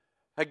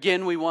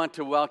Again, we want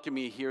to welcome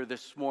you here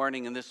this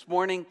morning. And this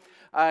morning,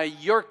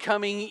 you're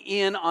coming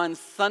in on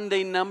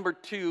Sunday number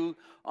 2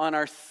 on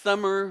our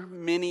summer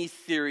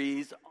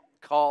mini-series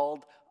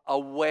called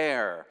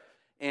Aware.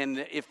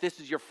 And if this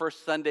is your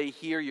first Sunday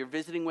here, you're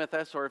visiting with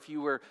us, or if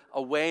you were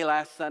away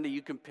last Sunday,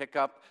 you can pick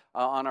up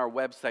on our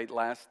website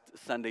last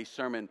Sunday's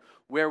sermon,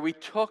 where we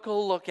took a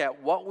look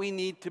at what we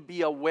need to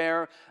be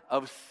aware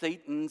of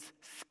Satan's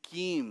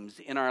schemes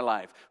in our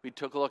life. We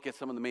took a look at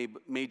some of the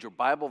major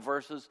Bible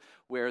verses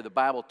where the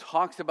Bible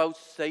talks about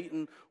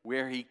Satan,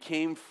 where he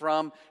came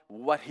from,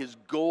 what his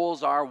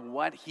goals are,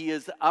 what he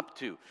is up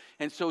to.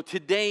 And so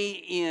today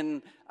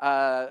in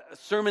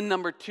sermon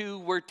number 2,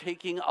 we're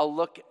taking a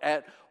look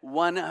at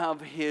one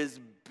of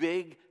his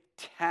big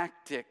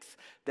tactics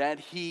that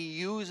he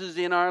uses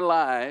in our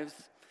lives.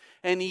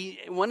 And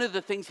one of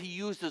the things he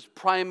uses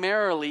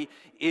primarily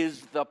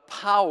is the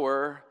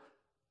power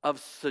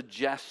of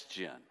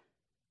suggestion.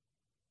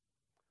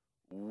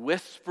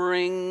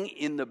 Whispering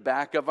in the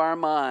back of our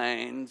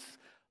minds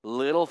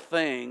little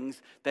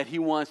things that he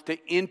wants to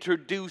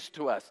introduce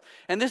to us.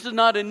 And this is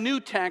not a new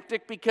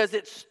tactic because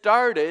it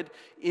started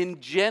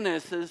in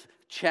Genesis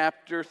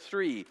chapter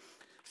 3.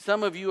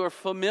 Some of you are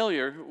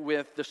familiar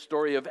with the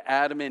story of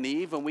Adam and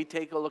Eve, and we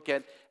take a look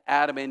at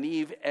Adam and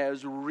Eve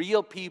as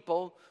real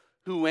people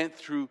who went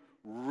through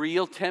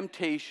real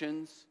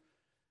temptations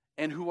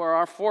and who are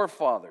our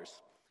forefathers.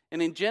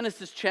 And in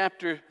Genesis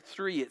chapter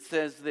 3, it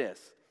says this: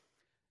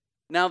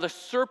 "Now the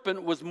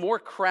serpent was more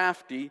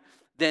crafty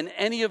than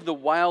any of the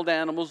wild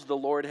animals the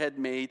Lord had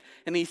made.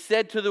 And he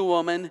said to the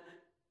woman,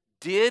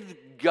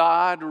 'Did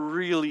God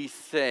really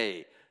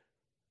say?'"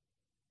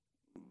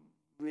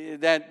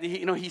 That,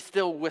 he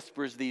still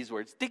whispers these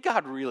words. Did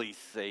God really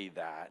say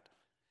that?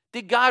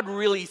 Did God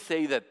really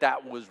say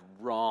that was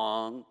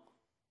wrong?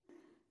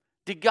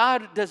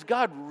 Does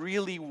God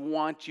really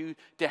want you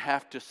to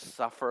have to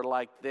suffer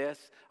like this?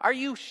 Are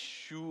you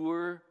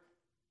sure?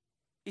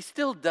 He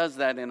still does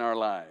that in our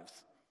lives.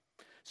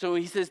 So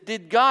he says,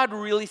 did God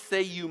really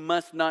say you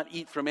must not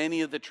eat from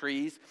any of the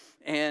trees?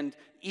 And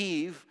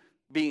Eve,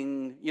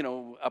 being,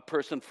 a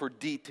person for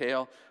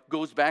detail,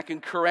 goes back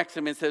and corrects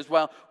him and says,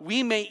 well,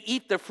 we may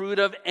eat the fruit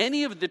of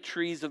any of the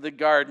trees of the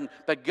garden,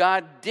 but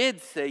God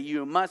did say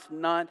you must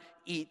not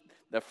eat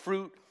the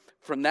fruit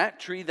from that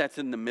tree that's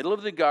in the middle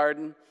of the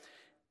garden,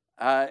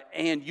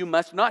 and you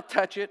must not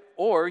touch it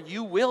or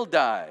you will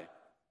die.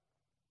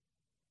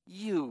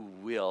 You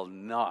will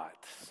not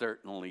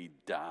certainly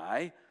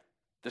die,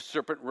 the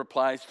serpent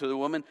replies to the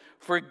woman,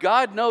 "for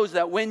God knows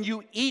that when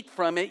you eat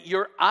from it,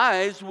 your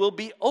eyes will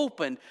be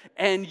opened,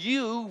 and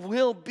you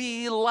will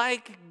be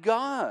like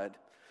God,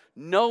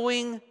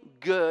 knowing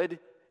good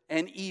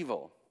and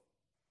evil."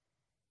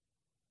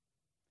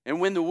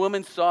 And when the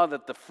woman saw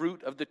that the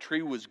fruit of the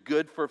tree was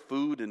good for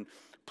food and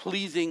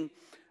pleasing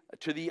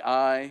to the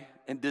eye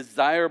and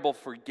desirable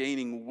for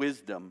gaining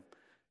wisdom,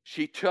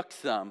 she took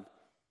some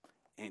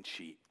and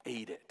she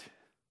ate it.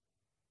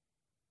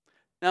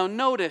 Now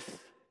notice,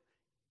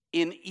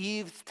 in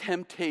Eve's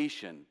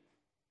temptation,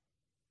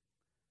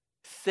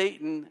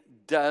 Satan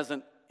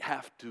doesn't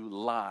have to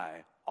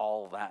lie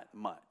all that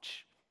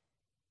much.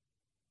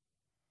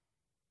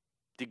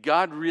 Did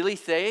God really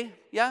say?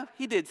 Yeah,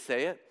 he did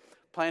say it.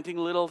 Planting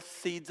little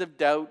seeds of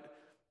doubt.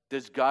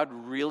 Does God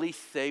really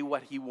say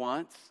what he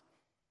wants?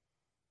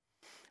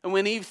 And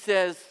when Eve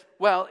says,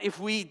 well, if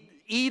we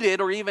eat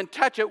it or even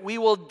touch it, we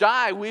will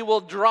die, we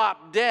will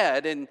drop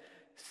dead. And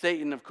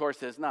Satan, of course,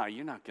 says, no,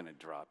 you're not going to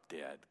drop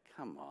dead.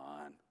 Come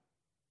on.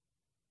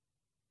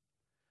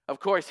 Of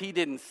course, he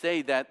didn't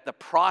say that the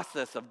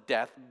process of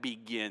death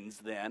begins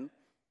then.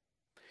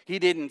 He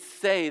didn't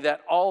say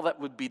that all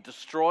that would be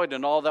destroyed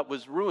and all that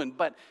was ruined.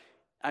 But,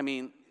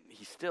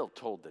 he still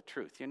told the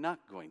truth. You're not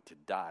going to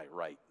die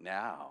right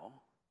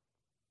now.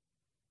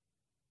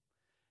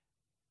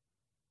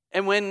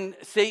 And when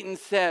Satan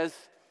says,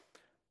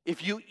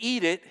 if you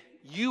eat it,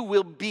 you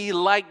will be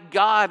like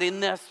God in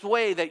this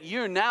way, that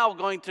you're now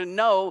going to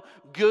know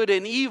good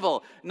and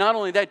evil. Not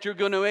only that, you're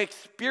going to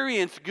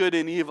experience good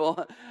and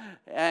evil.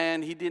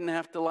 And he didn't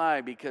have to lie,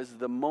 because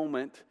the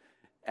moment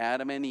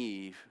Adam and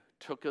Eve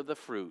took of the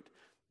fruit,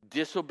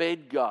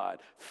 disobeyed God,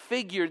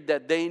 figured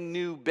that they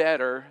knew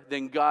better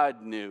than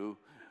God knew,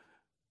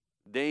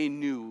 they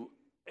knew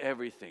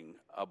everything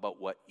about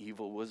what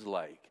evil was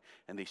like.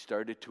 And they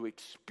started to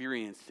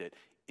experience it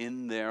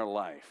in their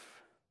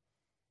life.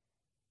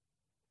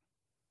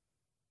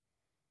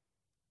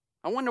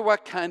 I wonder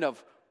what kind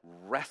of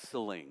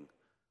wrestling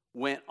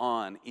went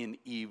on in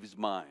Eve's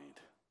mind.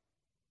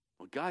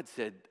 Well, God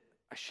said,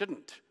 I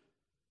shouldn't,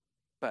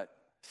 but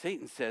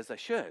Satan says I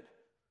should.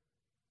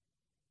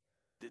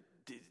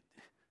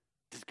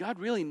 Does God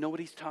really know what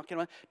he's talking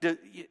about?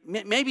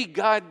 Maybe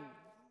God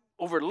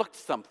overlooked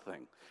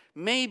something.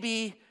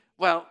 Maybe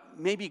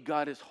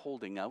God is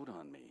holding out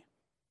on me.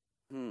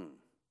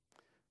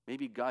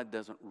 Maybe God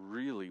doesn't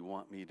really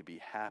want me to be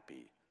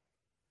happy.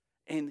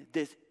 And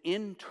this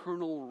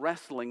internal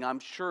wrestling, I'm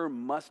sure,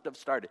 must have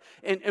started.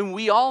 And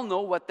we all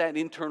know what that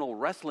internal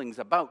wrestling's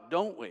about,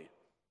 don't we?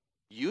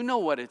 You know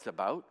what it's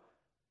about.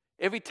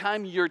 every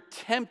time you're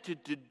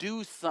tempted to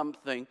do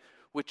something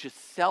which is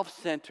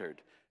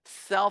self-centered,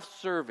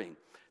 self-serving,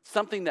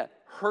 something that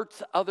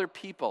hurts other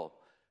people,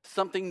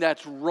 something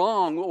that's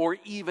wrong or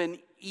even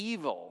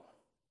evil,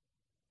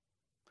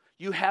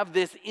 you have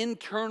this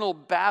internal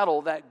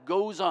battle that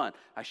goes on.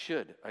 I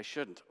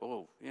shouldn't.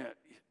 Oh,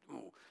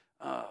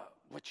 yeah.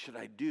 What should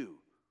I do?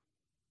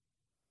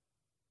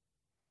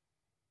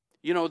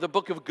 You know, the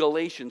book of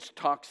Galatians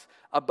talks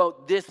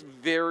about this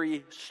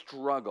very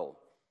struggle.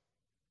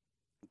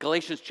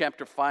 Galatians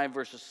chapter 5,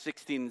 verses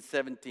 16 and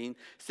 17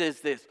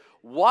 says this: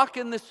 walk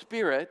in the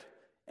Spirit,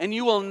 and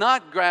you will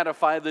not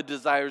gratify the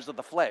desires of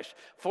the flesh.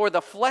 For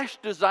the flesh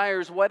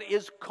desires what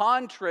is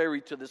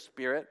contrary to the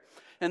Spirit,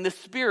 and the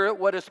Spirit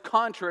what is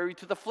contrary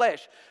to the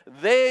flesh.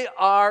 They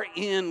are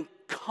in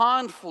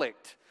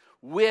conflict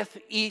with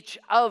each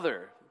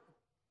other.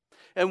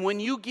 And when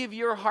you give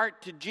your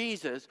heart to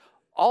Jesus,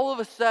 all of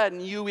a sudden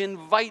you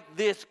invite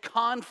this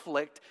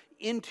conflict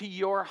into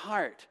your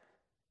heart.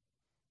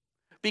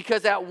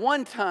 Because at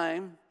one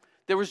time,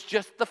 there was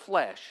just the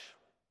flesh,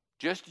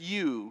 just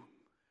you,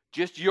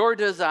 just your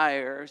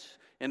desires,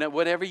 and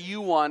whatever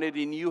you wanted,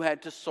 and you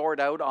had to sort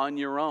out on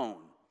your own.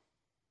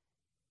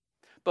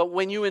 But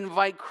when you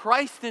invite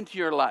Christ into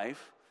your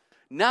life,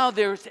 now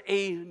there's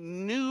a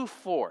new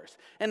force.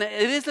 And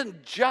it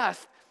isn't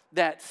just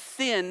that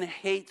sin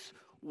hates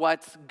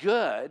what's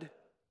good.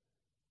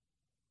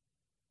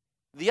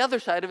 The other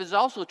side of it is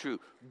also true.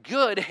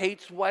 Good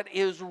hates what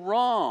is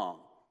wrong.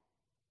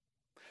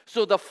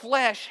 So the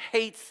flesh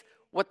hates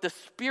what the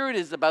Spirit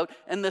is about,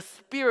 and the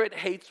Spirit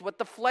hates what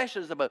the flesh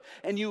is about.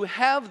 And you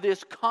have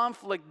this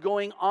conflict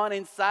going on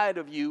inside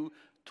of you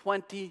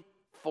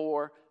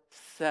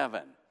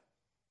 24/7.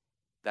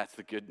 That's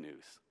the good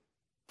news.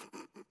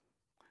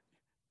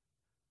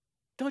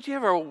 Don't you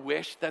ever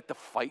wish that the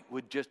fight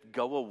would just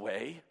go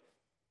away?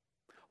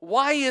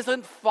 Why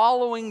isn't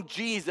following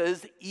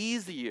Jesus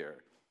easier?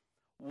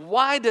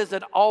 Why does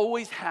it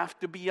always have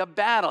to be a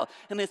battle?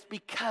 And it's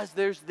because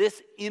there's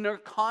this inner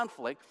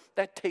conflict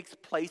that takes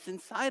place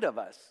inside of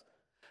us.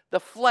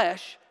 The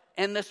flesh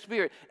and the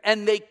Spirit.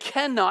 And they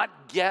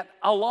cannot get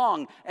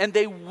along. And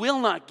they will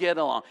not get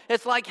along.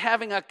 It's like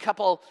having a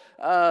couple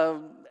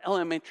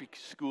elementary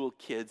school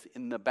kids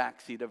in the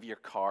backseat of your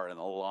car in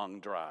a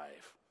long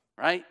drive.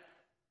 Right?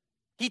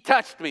 He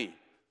touched me.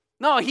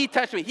 No, he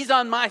touched me.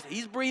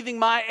 He's breathing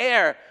my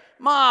air.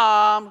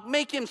 Mom,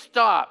 make him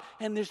stop.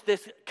 And there's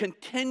this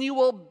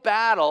continual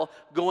battle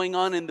going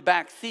on in the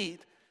back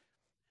seat.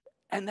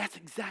 And that's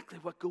exactly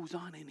what goes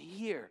on in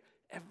here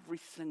every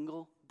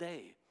single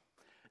day.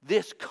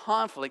 This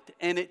conflict,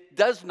 and it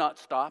does not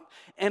stop,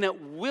 and it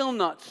will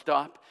not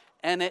stop,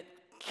 and it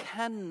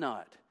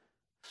cannot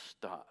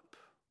stop.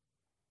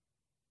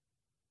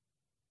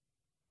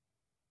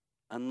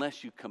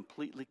 Unless you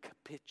completely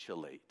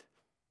capitulate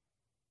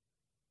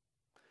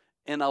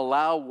and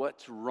allow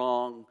what's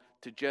wrong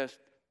to just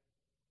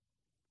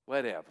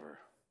whatever.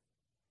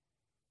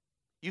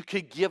 You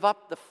could give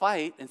up the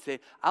fight and say,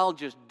 I'll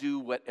just do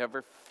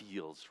whatever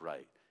feels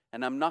right.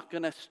 And I'm not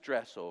going to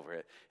stress over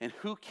it. And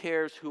who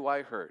cares who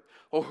I hurt?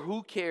 Or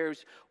who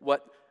cares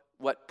what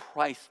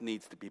price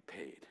needs to be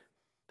paid?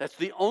 That's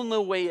the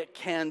only way it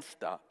can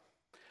stop.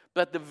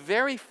 But the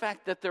very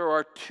fact that there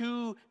are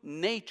two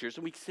natures,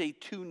 and we say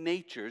two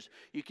natures,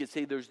 you could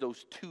say there's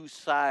those two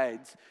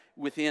sides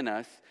within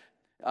us.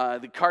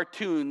 The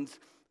cartoons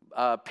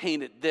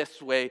paint it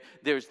this way.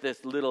 There's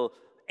this little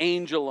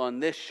angel on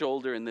this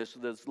shoulder and this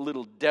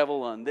little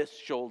devil on this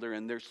shoulder,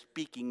 and they're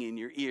speaking in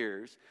your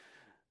ears.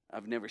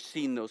 I've never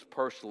seen those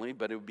personally,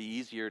 but it would be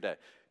easier to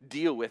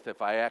deal with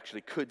if I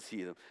actually could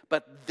see them.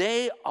 But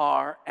they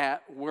are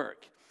at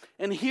work.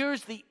 And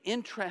here's the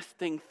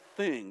interesting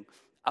thing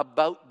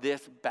about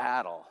this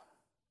battle.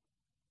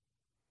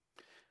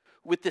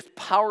 With this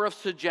power of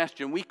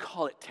suggestion, we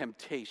call it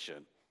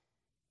temptation,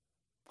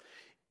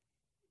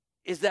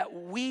 is that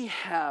we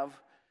have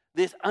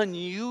this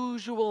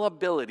unusual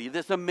ability,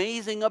 this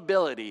amazing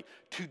ability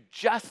to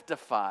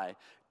justify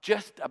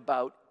just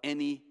about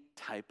any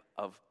type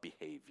of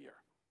behavior.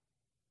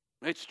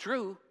 It's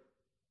true.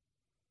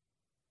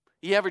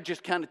 You ever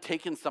just kind of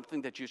taken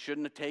something that you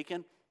shouldn't have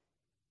taken?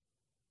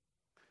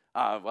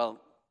 Well,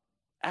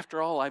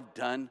 after all I've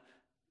done,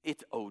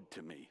 it's owed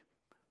to me.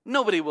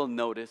 Nobody will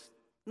notice.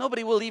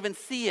 Nobody will even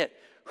see it.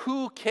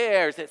 Who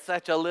cares? It's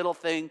such a little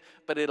thing,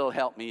 but it'll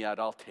help me out.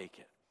 I'll take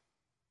it.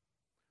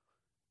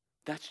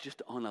 That's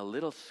just on a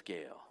little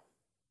scale.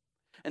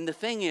 And the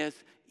thing is,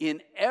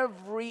 in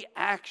every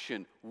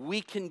action,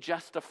 we can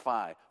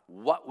justify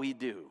what we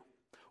do.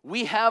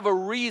 We have a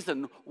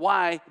reason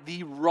why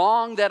the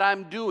wrong that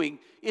I'm doing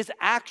is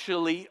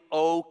actually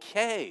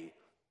okay.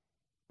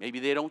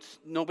 Maybe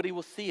nobody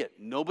will see it.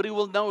 Nobody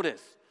will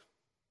notice.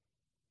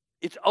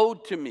 It's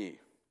owed to me.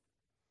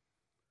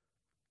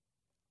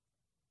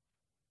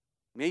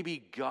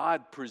 Maybe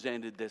God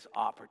presented this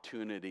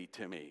opportunity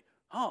to me.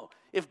 Oh,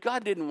 if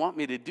God didn't want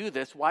me to do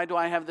this, why do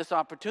I have this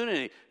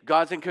opportunity?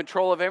 God's in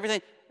control of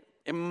everything.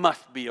 It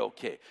must be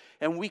okay.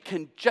 And we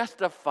can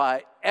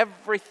justify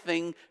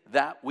everything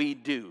that we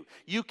do.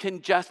 You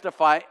can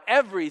justify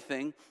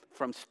everything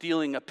from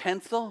stealing a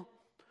pencil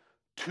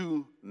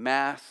to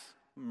mass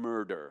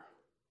murder.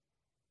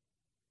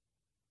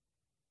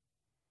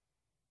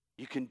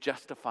 You can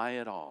justify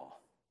it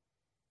all.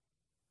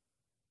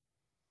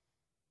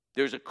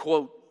 There's a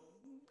quote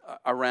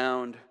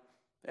around,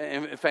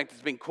 in fact,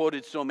 it's been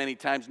quoted so many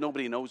times,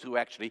 nobody knows who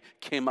actually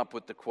came up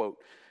with the quote.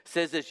 It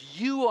says this: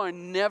 you are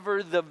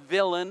never the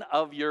villain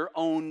of your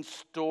own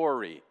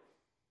story.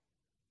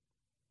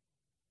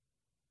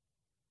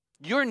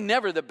 You're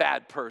never the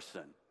bad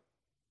person.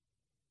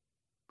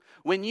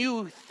 When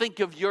you think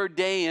of your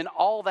day and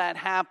all that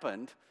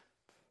happened,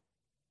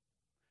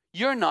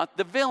 you're not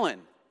the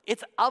villain.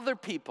 It's other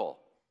people.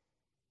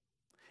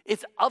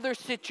 It's other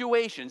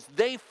situations.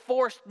 They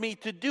forced me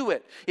to do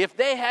it. If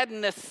they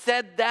hadn't have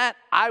said that,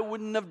 I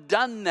wouldn't have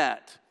done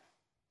that.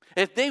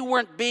 If they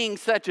weren't being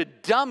such a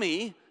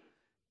dummy,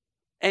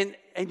 and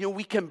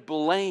we can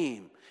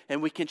blame,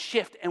 and we can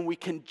shift, and we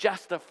can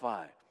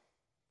justify.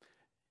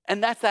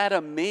 And that's that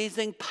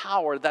amazing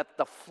power that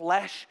the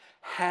flesh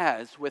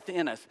has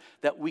within us,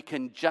 that we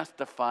can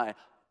justify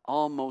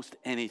almost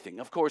anything.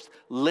 Of course,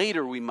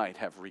 later we might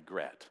have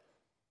regret.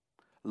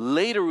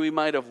 Later we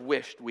might have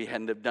wished we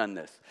hadn't have done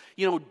this.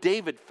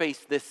 David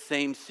faced this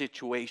same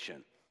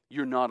situation.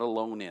 You're not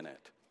alone in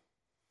it.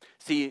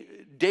 See,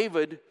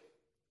 David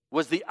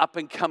was the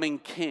up-and-coming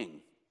king.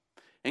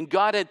 And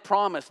God had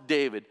promised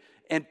David,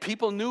 and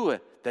people knew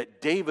it, that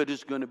David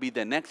is going to be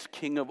the next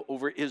king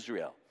over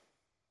Israel.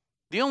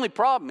 The only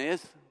problem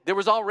is, there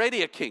was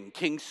already a king,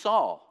 King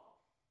Saul.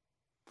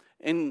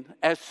 And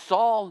as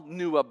Saul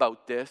knew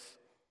about this,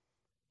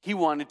 he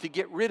wanted to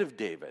get rid of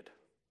David.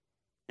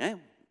 Yeah.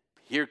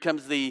 Here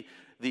comes the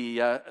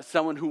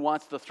someone who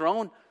wants the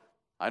throne.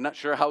 I'm not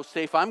sure how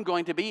safe I'm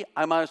going to be.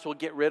 I might as well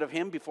get rid of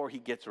him before he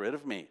gets rid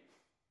of me.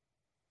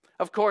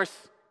 Of course,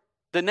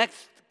 the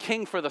next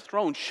king for the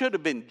throne should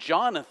have been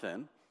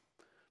Jonathan,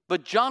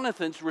 but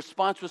Jonathan's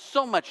response was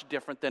so much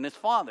different than his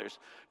father's.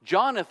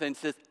 Jonathan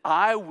says,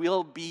 I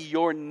will be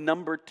your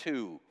number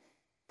 2.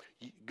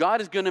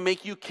 God is going to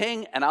make you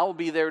king, and I will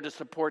be there to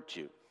support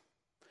you.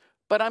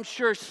 But I'm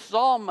sure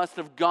Saul must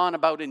have gone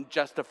about and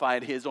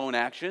justified his own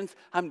actions.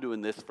 I'm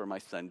doing this for my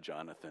son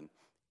Jonathan.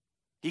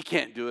 He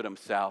can't do it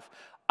himself.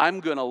 I'm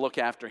going to look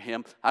after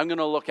him. I'm going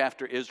to look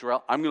after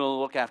Israel. I'm going to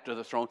look after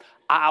the throne.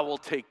 I will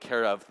take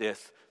care of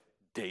this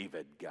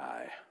David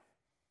guy.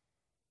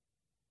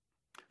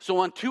 So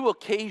on 2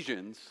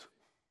 occasions,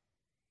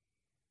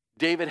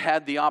 David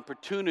had the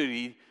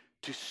opportunity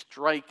to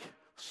strike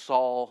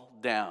Saul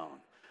down.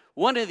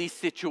 One of these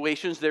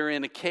situations, they're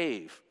in a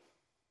cave.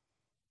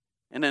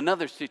 In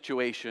another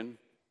situation,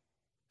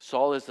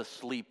 Saul is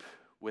asleep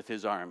with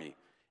his army.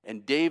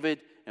 And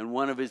David and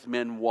one of his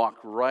men walk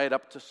right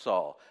up to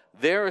Saul.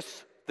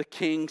 There's the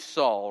king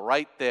Saul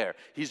right there.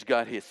 He's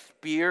got his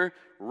spear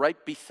right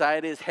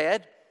beside his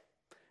head,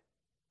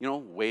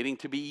 waiting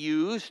to be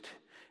used.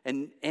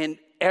 And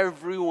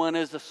everyone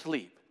is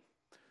asleep.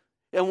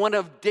 And one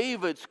of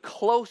David's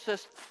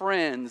closest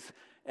friends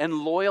and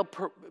loyal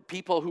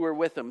people who are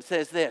with him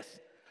says this: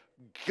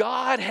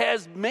 God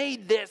has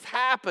made this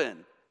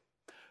happen.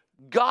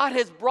 God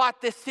has brought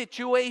this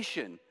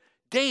situation.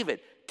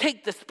 David,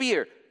 take the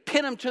spear,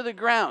 pin him to the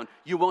ground.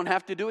 You won't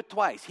have to do it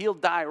twice. He'll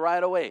die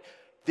right away.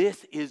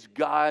 This is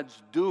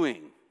God's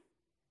doing.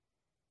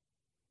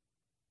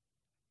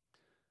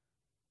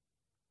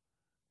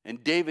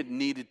 And David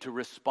needed to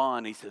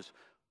respond. He says,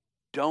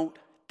 don't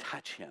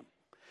touch him.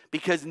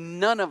 Because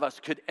none of us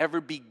could ever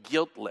be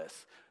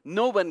guiltless.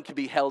 No one can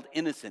be held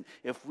innocent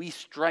if we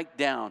strike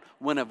down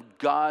one of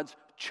God's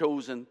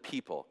chosen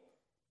people.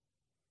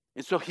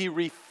 And so he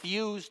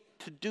refused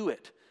to do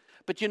it.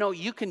 But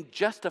you can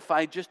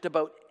justify just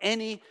about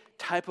any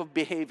type of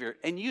behavior.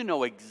 And you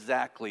know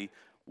exactly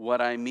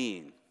what I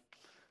mean.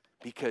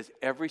 Because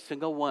every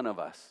single one of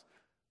us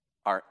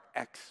are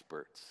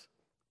experts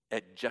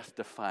at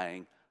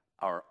justifying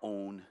our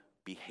own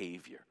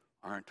behavior,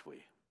 aren't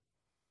we?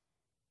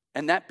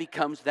 And that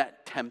becomes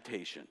that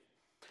temptation.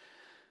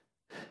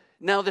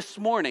 Now this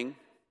morning,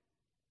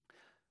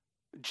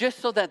 just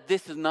so that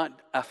this is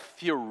not a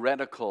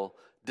theoretical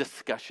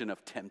discussion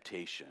of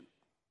temptation,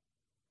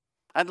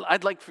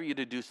 I'd like for you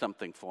to do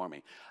something for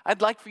me.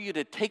 I'd like for you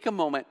to take a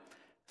moment,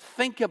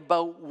 think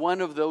about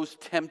one of those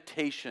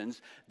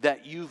temptations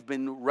that you've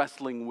been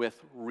wrestling with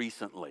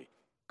recently.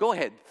 Go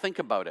ahead, think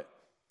about it.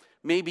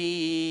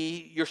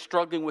 Maybe you're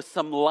struggling with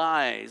some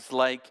lies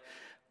like,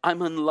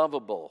 I'm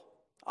unlovable,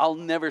 I'll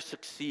never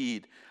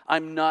succeed,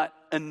 I'm not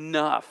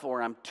enough,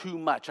 or I'm too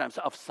much, I'm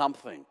of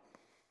something.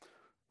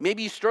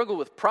 Maybe you struggle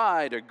with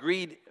pride or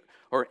greed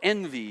or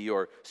envy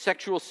or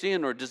sexual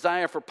sin or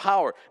desire for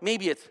power.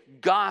 Maybe it's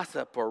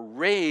gossip or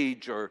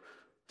rage or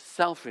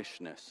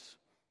selfishness.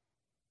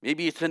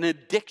 Maybe it's an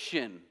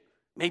addiction.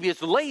 Maybe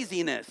it's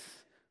laziness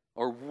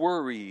or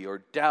worry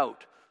or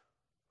doubt,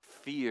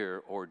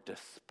 fear or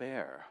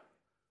despair.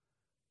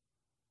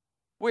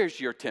 Where's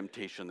your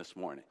temptation this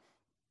morning?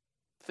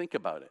 Think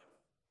about it.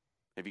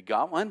 Have you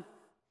got one?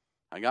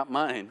 I got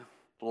mine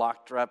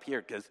locked up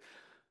here because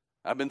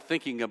I've been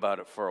thinking about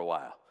it for a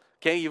while.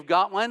 Okay, you've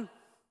got one?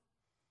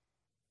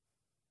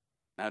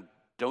 Now,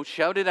 don't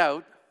shout it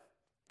out,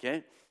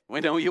 okay? We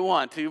know you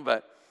want to,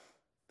 but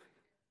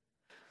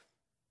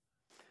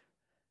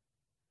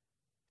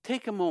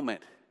take a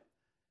moment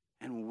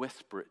and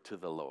whisper it to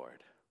the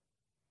Lord.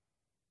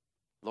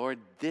 Lord,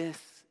 this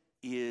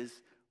is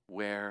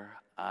where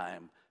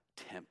I'm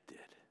tempted.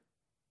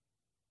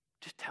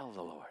 Just tell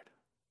the Lord,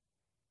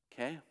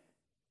 okay?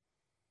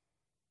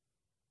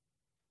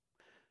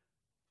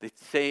 They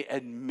say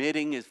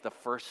admitting is the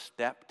first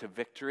step to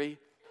victory,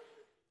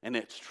 and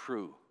it's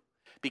true.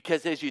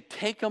 Because as you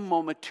take a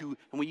moment to,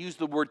 and we use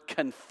the word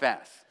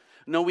confess.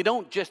 No, we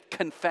don't just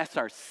confess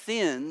our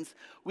sins.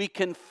 We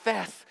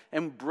confess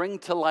and bring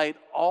to light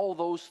all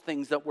those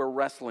things that we're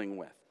wrestling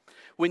with.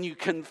 When you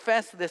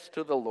confess this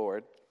to the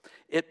Lord,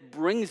 it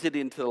brings it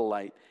into the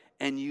light,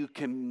 and you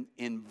can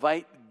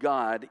invite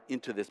God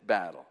into this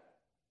battle.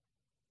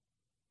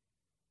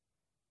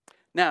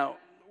 Now,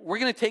 we're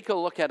going to take a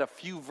look at a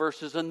few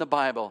verses in the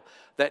Bible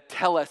that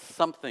tell us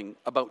something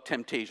about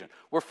temptation.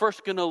 We're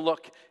first going to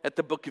look at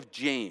the book of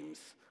James,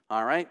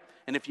 all right?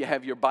 And if you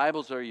have your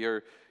Bibles or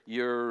your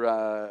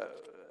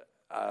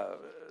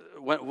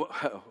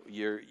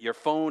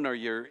phone or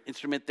your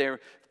instrument there,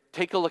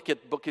 take a look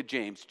at the book of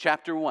James,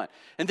 chapter 1.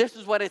 And this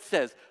is what it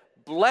says.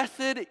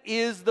 Blessed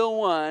is the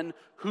one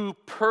who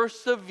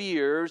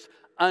perseveres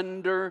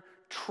under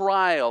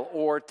trial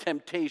or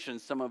temptation,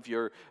 some of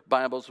your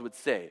Bibles would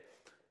say.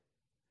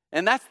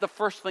 And that's the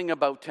first thing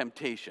about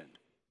temptation.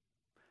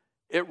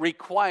 It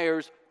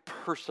requires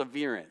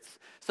perseverance.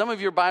 Some of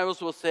your Bibles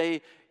will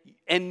say,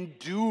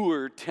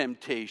 endure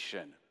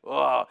temptation.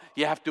 Oh,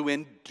 you have to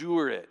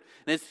endure it.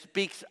 And it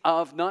speaks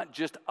of not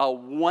just a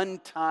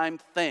one-time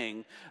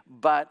thing,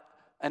 but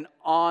an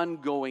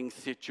ongoing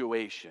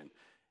situation.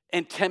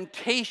 And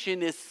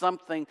temptation is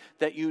something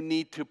that you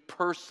need to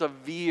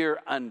persevere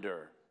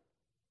under.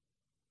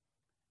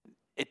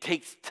 It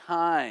takes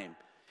time.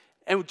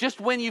 And just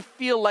when you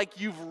feel like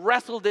you've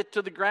wrestled it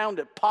to the ground,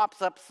 it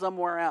pops up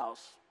somewhere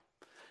else.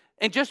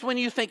 And just when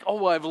you think,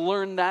 oh, I've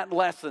learned that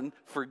lesson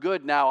for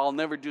good now, I'll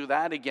never do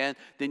that again,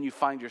 then you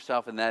find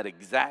yourself in that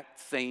exact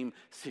same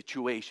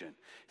situation.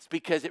 It's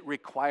because it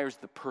requires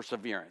the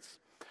perseverance.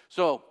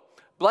 So,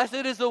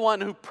 blessed is the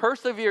one who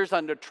perseveres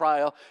under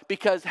trial,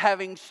 because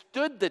having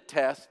stood the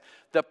test,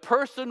 the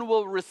person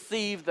will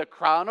receive the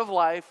crown of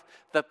life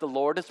that the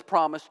Lord has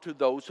promised to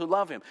those who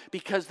love him.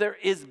 Because there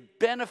is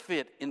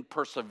benefit in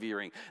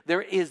persevering.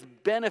 There is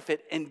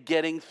benefit in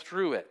getting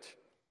through it.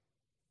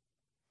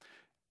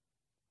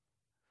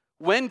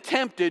 When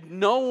tempted,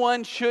 no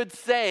one should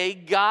say,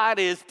 God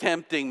is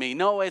tempting me.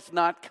 No, it's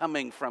not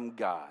coming from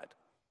God.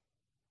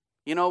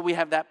 You know, we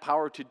have that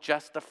power to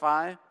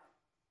justify.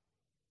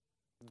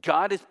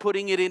 God is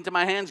putting it into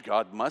my hands.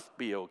 God must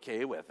be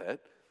okay with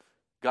it.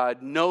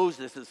 God knows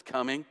this is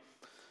coming.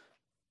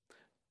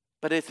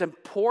 But it's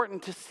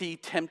important to see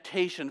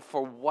temptation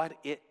for what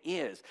it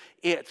is.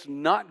 It's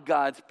not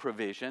God's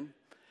provision.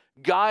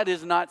 God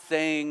is not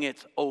saying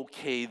it's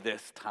okay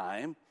this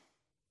time.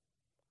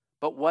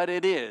 But what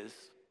it is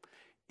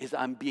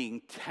I'm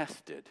being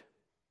tested.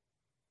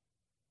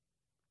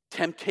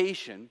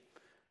 Temptation,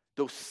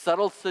 those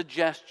subtle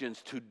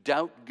suggestions to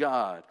doubt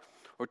God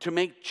or to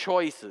make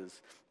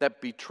choices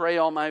that betray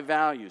all my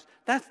values,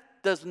 that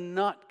does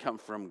not come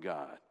from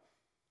God.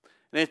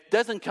 And it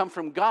doesn't come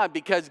from God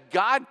because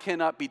God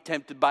cannot be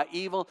tempted by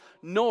evil,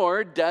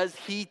 nor does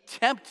he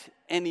tempt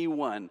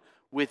anyone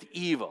with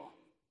evil.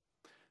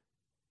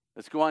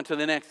 Let's go on to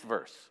the next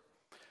verse.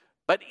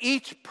 But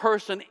each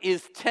person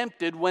is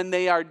tempted when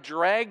they are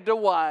dragged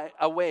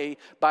away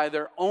by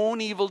their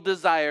own evil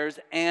desires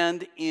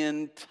and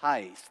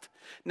enticed.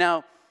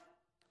 Now,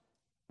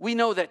 we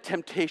know that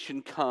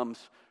temptation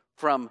comes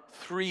from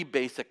three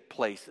basic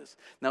places.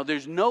 Now,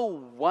 there's no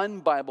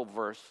one Bible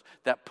verse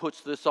that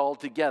puts this all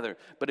together,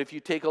 but if you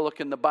take a look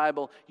in the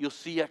Bible, you'll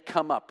see it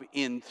come up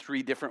in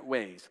three different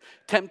ways.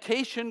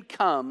 Temptation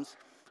comes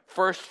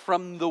first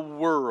from the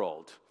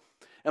world.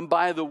 And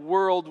by the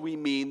world, we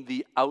mean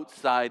the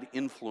outside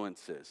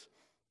influences.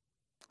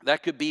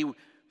 That could be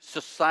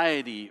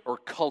society or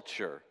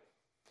culture.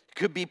 It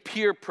could be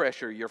peer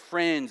pressure, your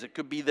friends. It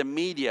could be the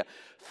media.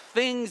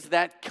 Things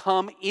that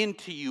come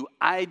into you,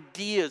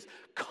 ideas,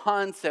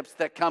 concepts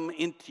that come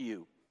into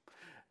you.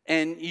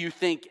 And you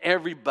think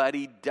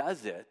everybody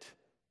does it.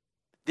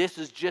 This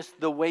is just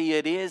the way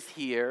it is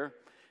here.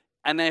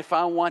 And if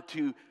I want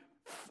to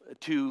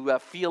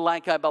feel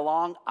like I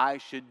belong, I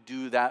should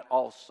do that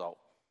also.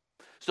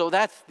 So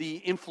that's the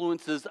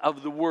influences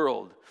of the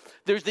world.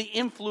 There's the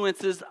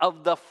influences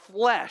of the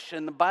flesh,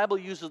 and the Bible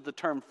uses the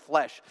term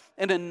flesh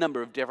in a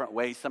number of different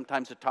ways.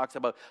 Sometimes it talks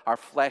about our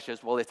flesh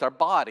as, well, it's our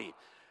body.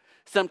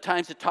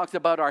 Sometimes it talks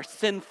about our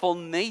sinful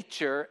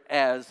nature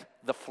as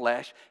the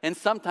flesh, and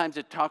sometimes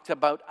it talks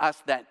about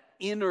us, that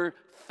inner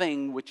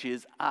thing which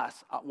is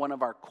us, one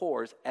of our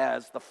cores,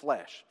 as the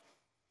flesh.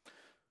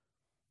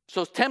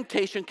 So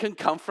temptation can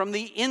come from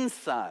the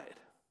inside.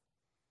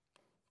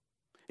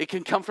 It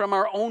can come from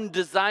our own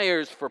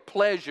desires for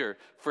pleasure,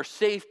 for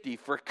safety,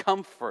 for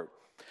comfort.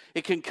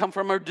 It can come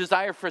from our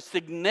desire for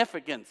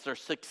significance or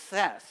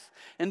success.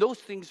 And those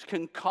things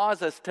can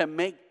cause us to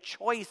make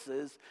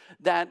choices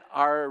that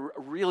are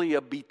really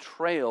a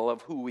betrayal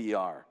of who we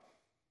are.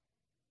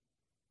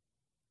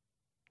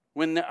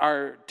 When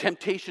our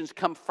temptations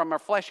come from our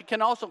flesh, it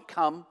can also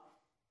come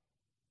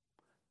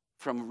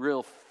from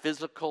real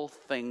physical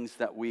things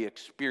that we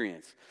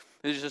experience.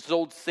 There's this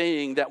old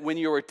saying that when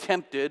you are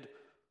tempted,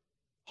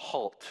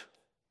 halt.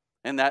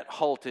 And that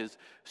halt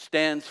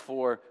stands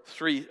for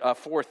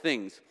four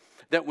things.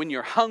 That when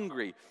you're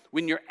hungry,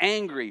 when you're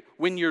angry,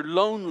 when you're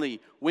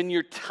lonely, when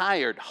you're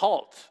tired,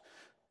 halt.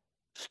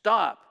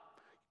 Stop,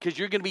 because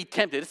you're going to be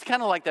tempted. It's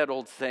kind of like that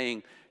old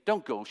saying,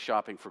 don't go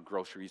shopping for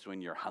groceries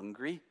when you're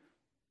hungry,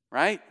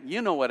 right?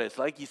 You know what it's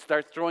like. You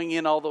start throwing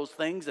in all those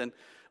things, and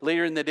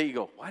later in the day you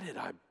go, why did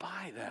I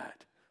buy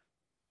that?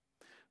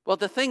 Well,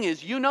 the thing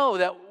is, you know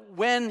that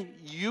when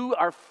you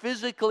are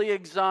physically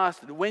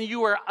exhausted, when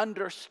you are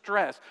under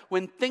stress,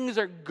 when things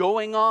are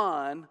going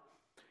on,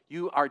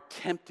 you are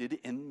tempted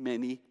in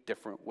many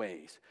different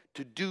ways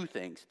to do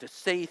things, to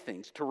say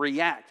things, to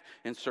react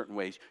in certain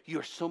ways. You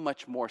are so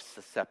much more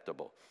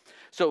susceptible.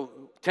 So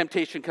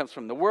temptation comes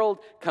from the world,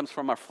 comes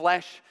from our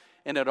flesh,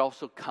 and it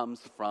also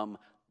comes from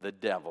the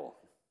devil.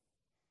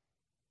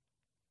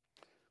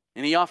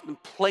 And he often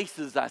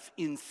places us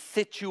in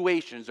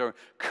situations or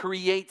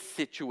creates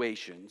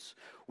situations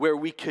where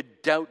we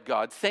could doubt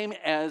God. Same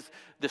as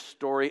the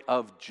story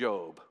of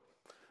Job,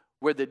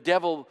 where the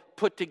devil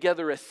put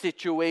together a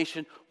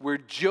situation where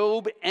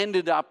Job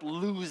ended up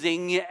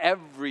losing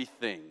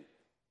everything.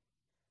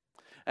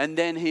 And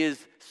then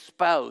his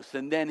spouse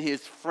and then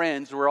his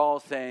friends were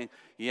all saying,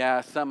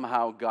 yeah,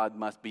 somehow God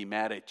must be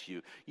mad at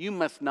you. You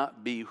must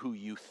not be who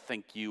you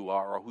think you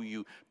are or who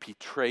you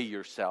portray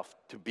yourself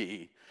to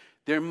be.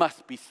 There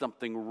must be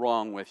something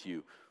wrong with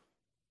you.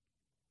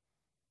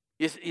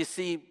 You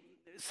see,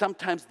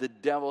 sometimes the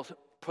devil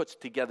puts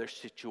together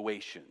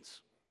situations.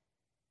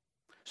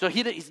 So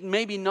he's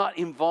maybe not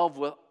involved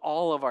with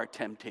all of our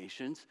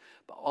temptations,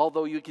 but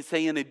although you could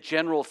say in a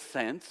general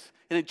sense,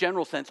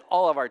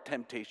 all of our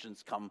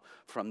temptations come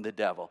from the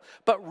devil.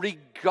 But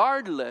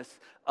regardless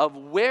of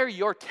where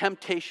your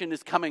temptation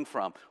is coming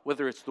from,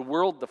 whether it's the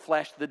world, the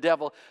flesh, the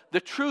devil,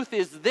 the truth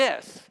is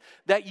this,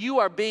 that you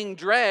are being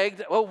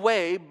dragged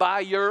away by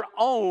your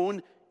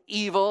own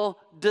evil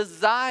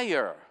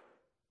desire.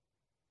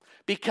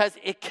 Because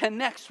it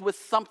connects with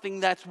something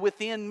that's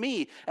within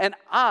me, and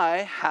I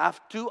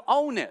have to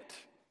own it.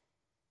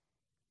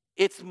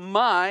 It's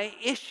my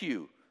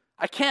issue.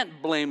 I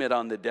can't blame it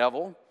on the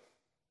devil.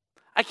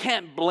 I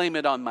can't blame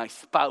it on my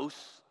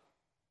spouse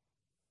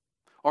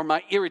or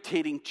my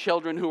irritating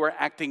children who are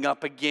acting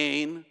up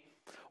again,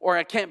 or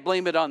I can't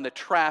blame it on the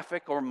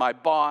traffic or my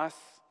boss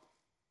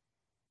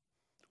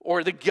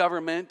or the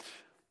government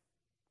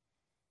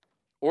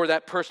or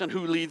that person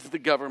who leads the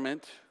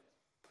government.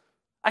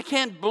 I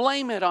can't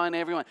blame it on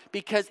everyone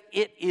because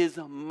it is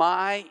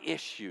my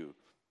issue.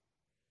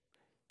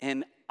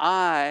 And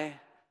I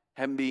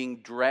am being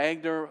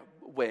dragged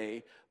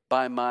away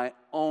by my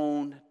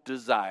own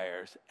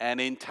desires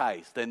and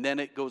enticed. And then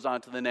it goes on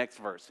to the next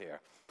verse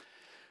here.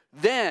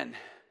 Then,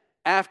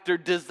 after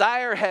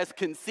desire has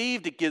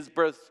conceived, it gives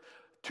birth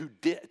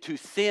to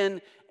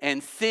sin,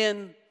 and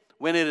sin,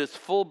 when it is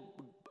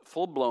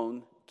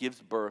full-blown,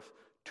 gives birth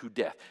to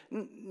death.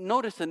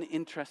 Notice an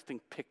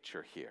interesting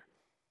picture here.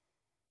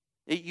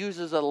 It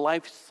uses a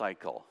life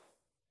cycle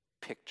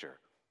picture,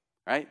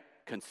 right?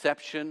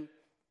 Conception,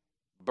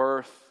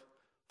 birth,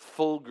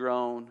 full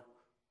grown,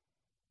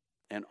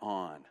 and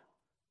on.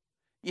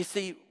 You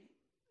see,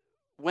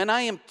 when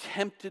I am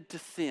tempted to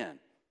sin,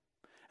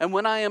 and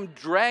when I am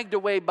dragged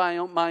away by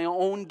my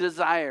own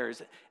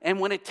desires, and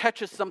when it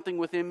touches something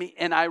within me,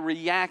 and I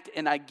react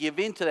and I give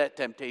in to that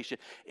temptation,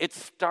 it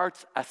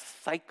starts a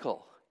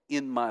cycle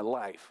in my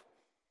life.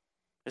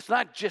 It's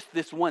not just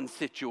this one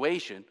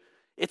situation.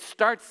 It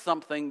starts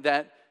something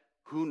that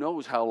who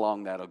knows how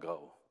long that'll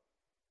go.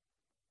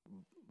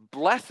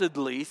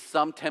 Blessedly,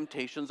 some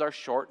temptations are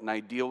short and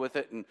I deal with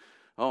it and,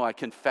 I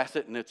confess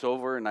it and it's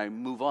over and I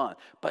move on.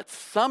 But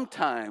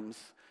sometimes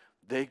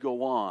they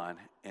go on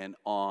and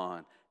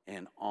on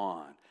and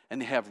on.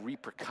 And they have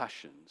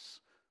repercussions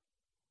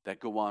that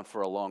go on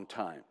for a long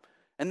time.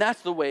 And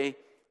that's the way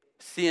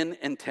sin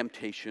and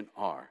temptation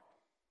are.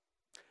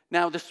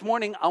 Now, this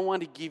morning, I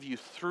want to give you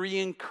 3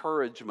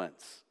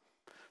 encouragements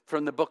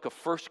from the book of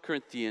 1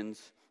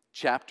 Corinthians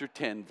chapter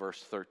 10,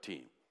 verse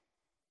 13.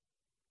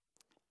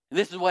 And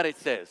this is what it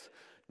says.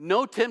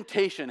 No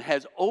temptation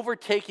has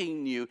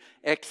overtaken you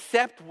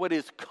except what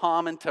is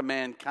common to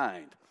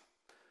mankind.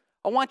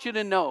 I want you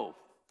to know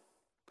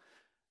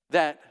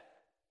that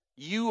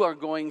you are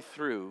going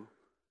through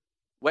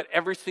what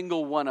every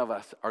single one of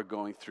us are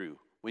going through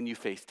when you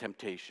face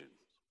temptation.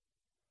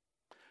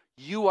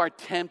 You are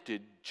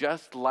tempted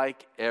just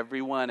like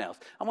everyone else.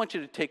 I want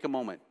you to take a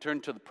moment, turn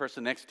to the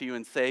person next to you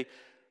and say,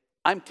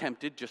 I'm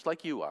tempted just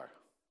like you are.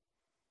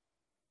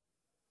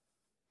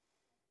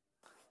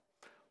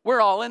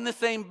 We're all in the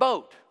same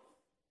boat.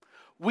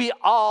 We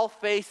all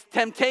face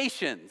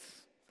temptations.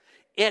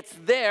 It's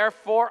there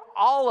for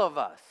all of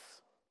us.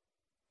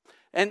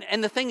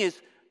 And the thing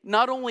is,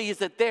 not only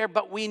is it there,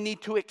 but we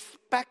need to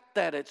expect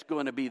that it's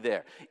going to be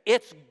there.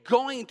 It's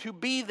going to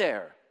be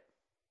there.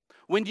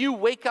 When you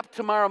wake up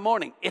tomorrow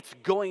morning, it's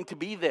going to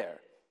be there.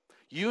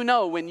 You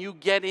know, when you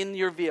get in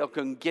your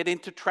vehicle and get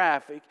into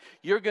traffic,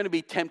 you're going to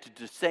be tempted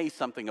to say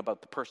something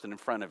about the person in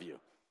front of you.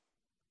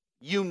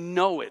 You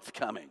know it's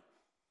coming.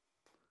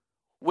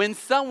 When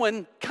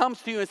someone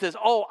comes to you and says,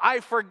 oh,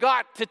 I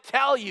forgot to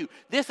tell you,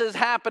 this is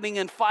happening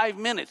in 5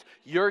 minutes,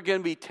 you're going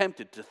to be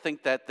tempted to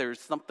think that there's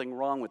something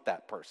wrong with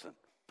that person,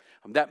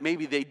 that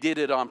maybe they did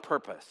it on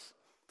purpose.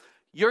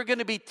 You're going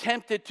to be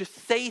tempted to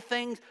say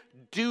things,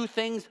 do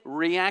things,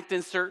 react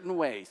in certain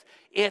ways.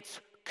 It's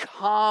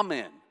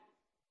common.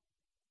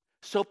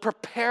 So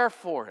prepare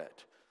for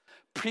it.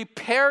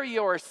 Prepare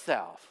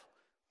yourself.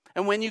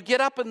 And when you get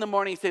up in the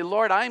morning, say,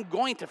 Lord, I'm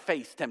going to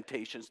face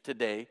temptations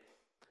today,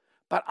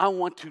 but I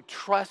want to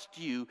trust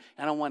you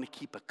and I want to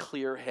keep a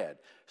clear head.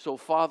 So,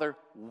 Father,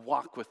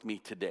 walk with me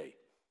today.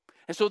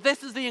 And so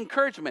this is the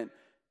encouragement.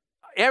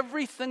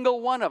 Every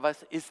single one of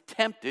us is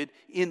tempted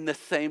in the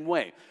same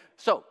way.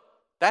 So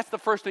that's the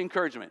first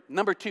encouragement.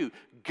 Number 2,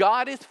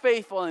 God is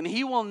faithful and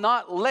he will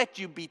not let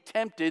you be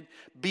tempted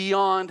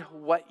beyond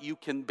what you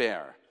can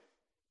bear.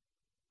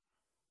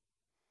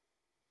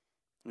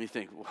 And you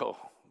think,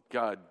 well,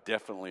 God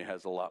definitely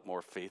has a lot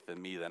more faith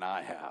in me than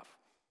I have.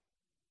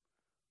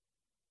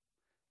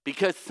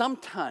 Because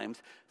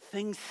sometimes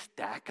things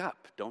stack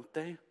up, don't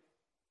they?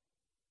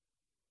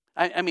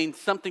 I mean,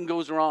 something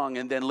goes wrong,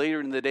 and then later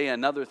in the day,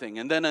 another thing,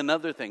 and then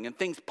another thing, and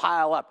things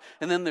pile up.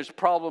 And then there's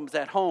problems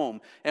at home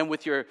and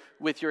with your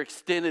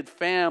extended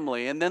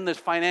family, and then there's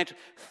financial.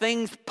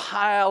 Things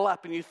pile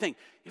up, and you think,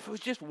 if it was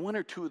just 1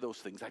 or 2 of those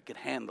things, I could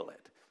handle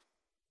it.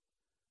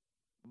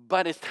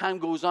 But as time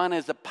goes on,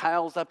 as it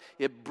piles up,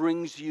 it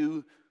brings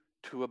you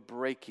to a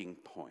breaking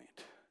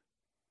point.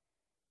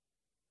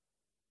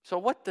 So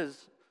what does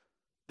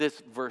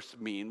this verse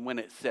mean when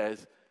it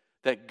says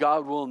that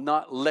God will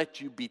not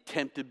let you be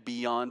tempted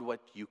beyond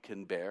what you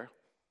can bear?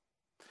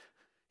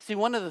 See,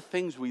 one of the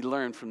things we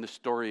learn from the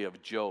story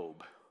of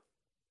Job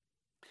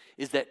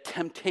is that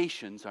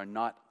temptations are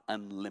not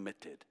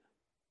unlimited.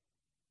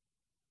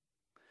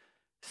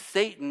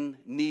 Satan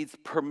needs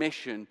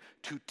permission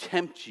to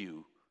tempt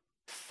you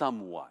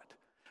somewhat.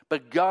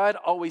 But God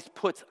always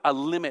puts a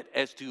limit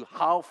as to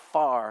how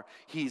far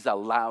he's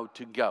allowed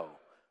to go.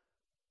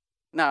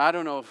 Now, I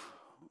don't know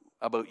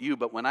about you,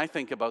 but when I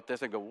think about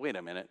this, I go, wait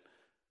a minute.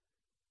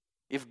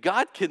 If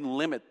God can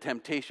limit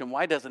temptation,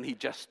 why doesn't he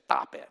just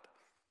stop it?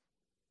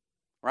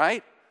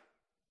 Right?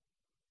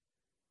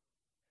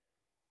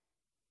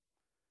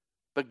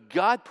 But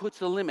God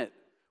puts a limit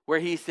where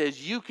he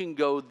says, you can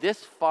go this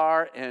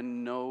far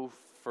and no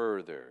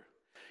further.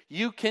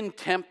 You can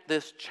tempt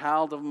this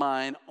child of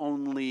mine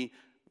only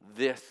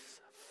this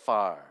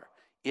far.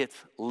 It's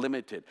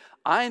limited.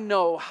 I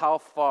know how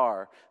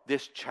far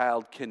this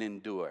child can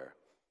endure.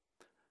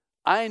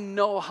 I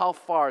know how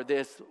far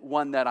this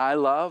one that I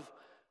love,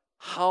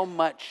 how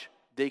much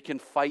they can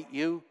fight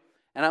you,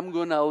 and I'm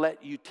going to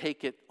let you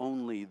take it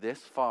only this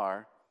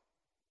far,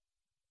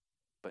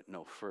 but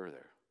no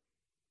further.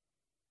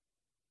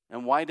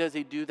 And why does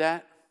he do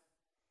that?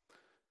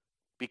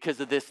 Because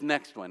of this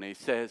next one. He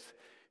says,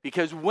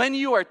 because when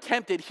you are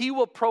tempted, he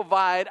will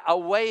provide a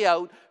way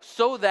out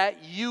so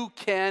that you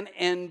can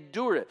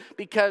endure it.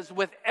 Because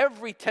with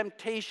every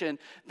temptation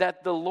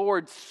that the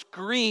Lord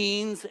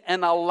screens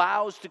and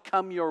allows to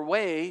come your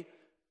way,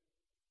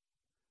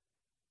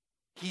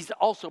 he's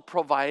also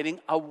providing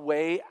a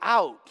way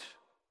out.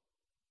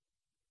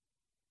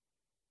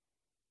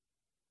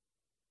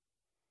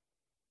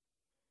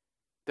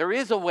 There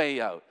is a way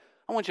out.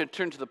 I want you to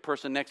turn to the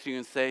person next to you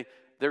and say,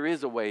 there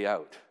is a way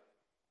out.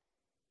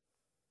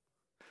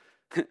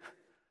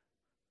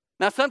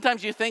 Now,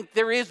 sometimes you think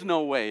there is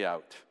no way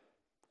out,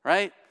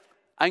 right?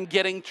 I'm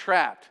getting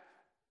trapped.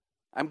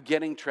 I'm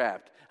getting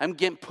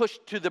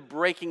pushed to the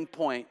breaking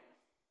point,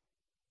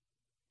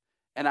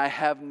 and I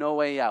have no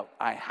way out.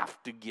 I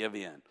have to give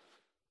in.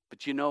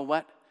 But you know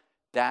what?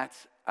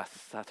 That's a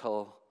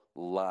subtle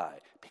lie,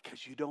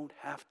 because you don't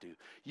have to.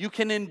 You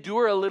can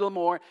endure a little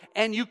more,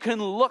 and you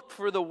can look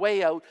for the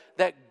way out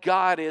that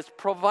God is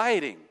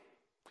providing.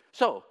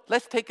 So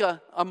let's take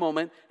a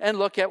moment and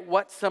look at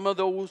what some of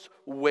those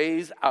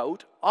ways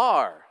out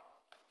are.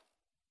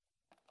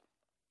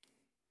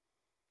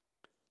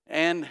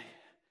 And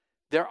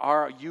there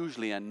are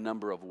usually a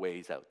number of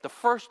ways out. The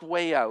first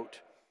way out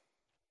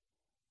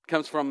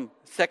comes from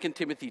 2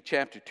 Timothy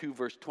chapter 2,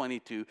 verse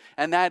 22,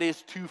 and that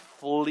is to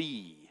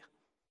flee.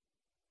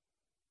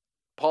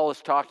 Paul is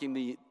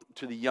talking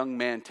to the young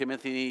man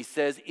Timothy, and he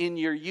says, in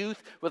your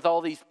youth, with all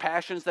these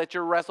passions that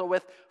you wrestle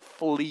with,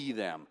 flee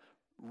them.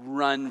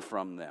 Run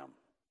from them.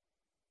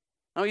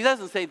 Now, he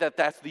doesn't say that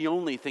that's the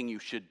only thing you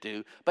should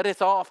do, but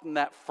it's often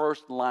that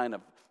first line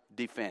of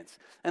defense.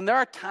 And there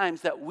are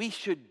times that we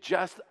should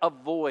just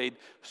avoid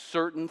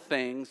certain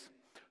things,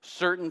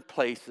 certain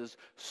places,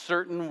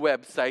 certain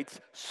websites,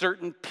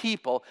 certain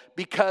people,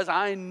 because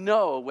I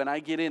know when I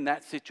get in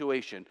that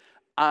situation,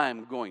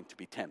 I'm going to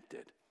be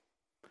tempted.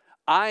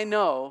 I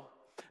know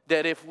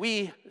that if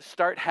we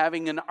start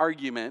having an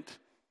argument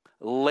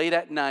late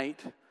at night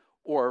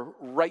or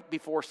right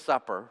before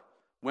supper,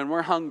 when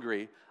we're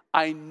hungry,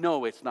 I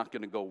know it's not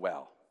going to go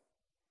well.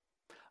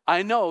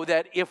 I know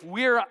that if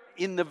we're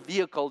in the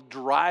vehicle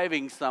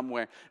driving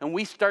somewhere and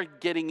we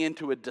start getting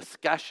into a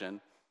discussion,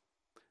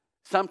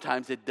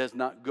 sometimes it does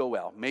not go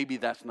well. Maybe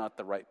that's not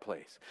the right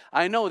place.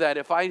 I know that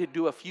if I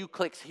do a few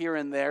clicks here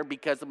and there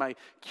because of my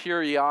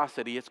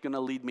curiosity, it's going to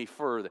lead me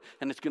further,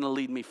 and it's going to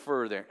lead me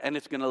further, and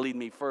it's going to lead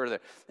me further.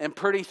 And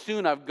pretty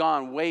soon I've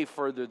gone way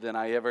further than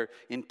I ever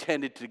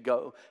intended to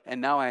go,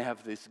 and now I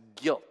have this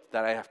guilt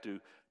that I have to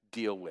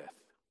deal with.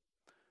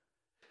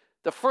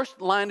 The first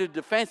line of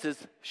defense is,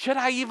 should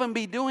I even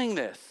be doing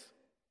this?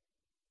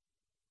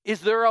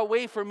 Is there a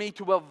way for me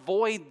to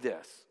avoid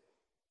this?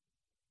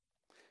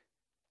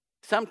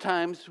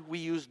 Sometimes we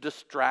use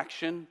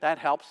distraction. That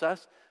helps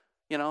us,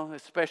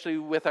 especially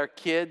with our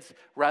kids.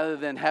 Rather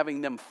than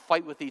having them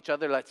fight with each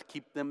other, let's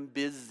keep them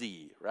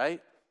busy,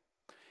 right?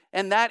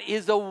 And that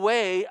is a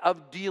way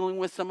of dealing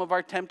with some of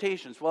our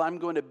temptations. Well, I'm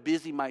going to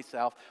busy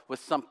myself with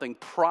something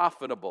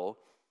profitable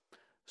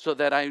so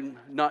that I'm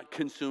not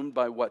consumed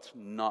by what's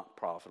not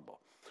profitable.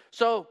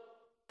 So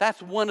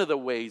that's one of the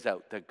ways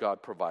out that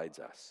God provides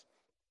us.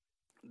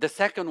 The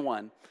second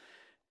one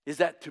is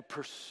that to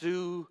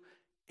pursue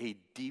a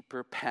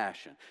deeper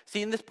passion.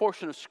 See, in this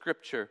portion of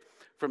Scripture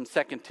from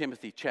 2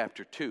 Timothy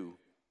chapter 2,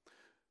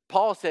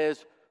 Paul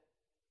says,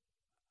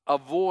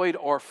 avoid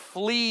or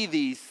flee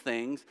these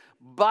things,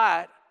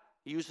 but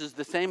uses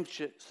the same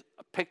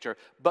picture,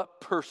 but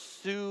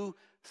pursue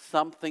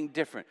something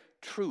different.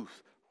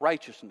 Truth,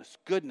 righteousness,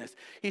 goodness.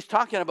 He's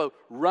talking about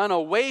run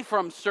away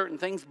from certain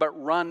things, but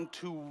run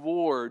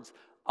towards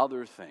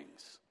other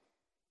things.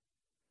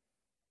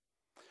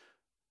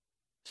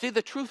 See,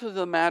 the truth of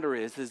the matter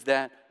is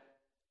that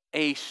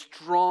a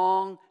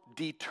strong,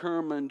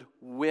 determined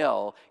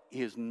will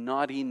is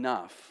not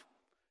enough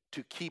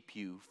to keep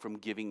you from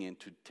giving in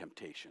to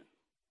temptation.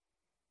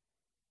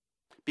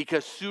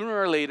 Because sooner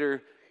or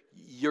later,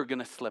 you're going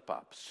to slip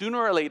up. Sooner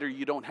or later,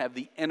 you don't have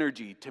the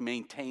energy to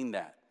maintain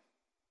that.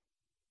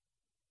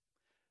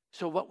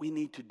 So what we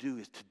need to do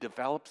is to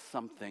develop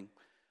something,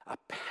 a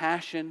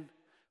passion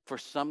for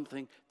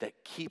something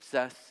that keeps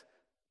us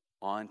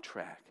on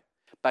track.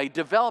 By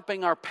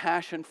developing our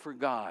passion for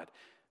God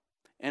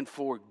and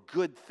for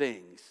good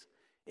things,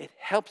 it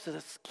helps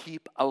us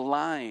keep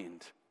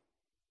aligned.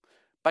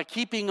 By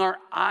keeping our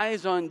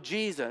eyes on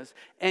Jesus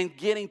and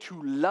getting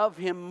to love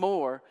Him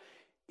more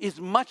is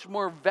much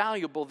more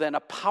valuable than a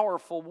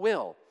powerful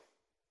will.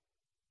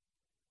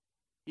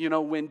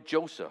 When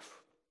Joseph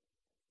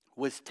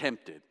was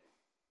tempted,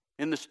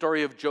 in the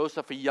story of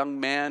Joseph, a young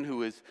man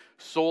who is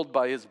sold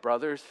by his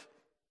brothers,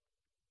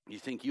 you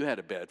think you had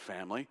a bad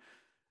family.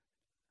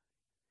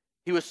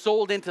 He was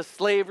sold into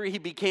slavery. He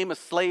became a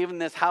slave in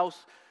this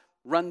house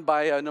run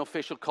by an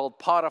official called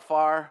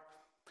Potiphar.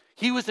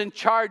 He was in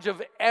charge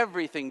of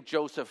everything,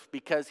 Joseph,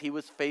 because he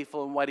was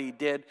faithful in what he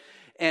did.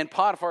 And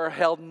Potiphar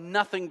held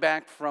nothing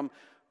back from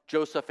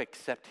Joseph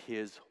except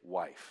his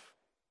wife.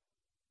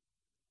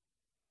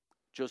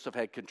 Joseph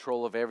had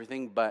control of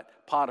everything,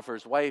 but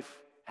Potiphar's wife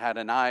had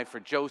an eye for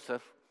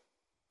Joseph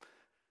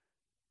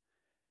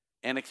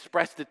and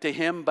expressed it to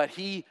him, but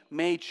he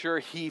made sure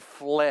he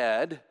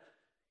fled.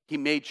 He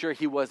made sure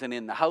he wasn't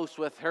in the house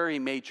with her. He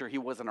made sure he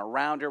wasn't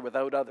around her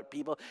without other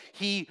people.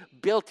 He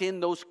built in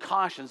those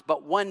cautions,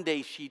 but one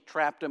day she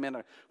trapped him in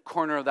a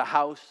corner of the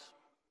house.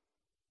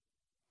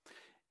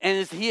 And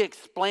as he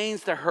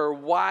explains to her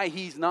why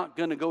he's not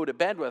going to go to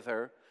bed with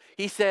her,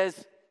 he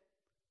says,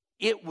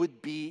 it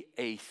would be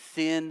a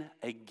sin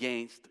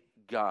against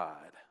God.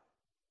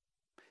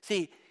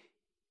 See,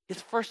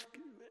 his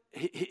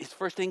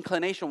first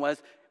inclination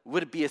was,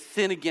 would it be a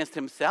sin against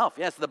himself?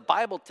 Yes, the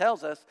Bible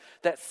tells us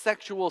that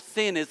sexual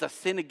sin is a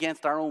sin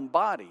against our own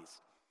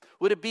bodies.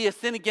 Would it be a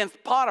sin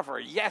against Potiphar?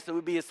 Yes, it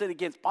would be a sin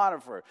against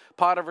Potiphar.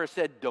 Potiphar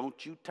said,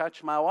 don't you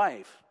touch my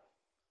wife.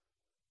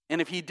 And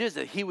if he did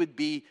it, he would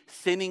be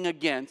sinning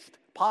against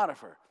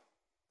Potiphar.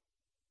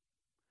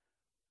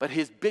 But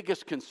his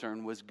biggest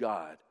concern was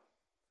God.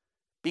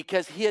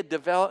 Because he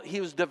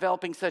was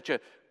developing such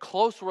a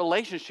close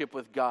relationship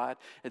with God.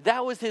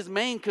 That was his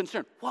main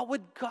concern. What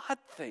would God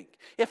think?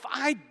 If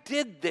I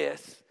did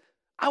this,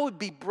 I would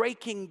be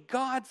breaking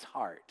God's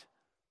heart.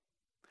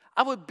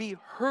 I would be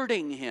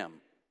hurting Him.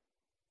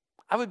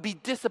 I would be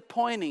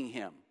disappointing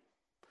Him.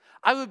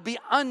 I would be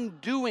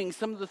undoing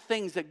some of the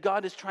things that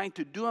God is trying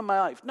to do in my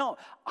life. No,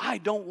 I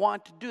don't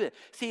want to do it.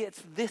 See,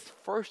 it's this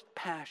first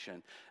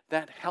passion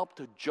that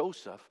helped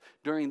Joseph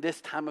during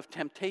this time of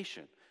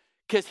temptation.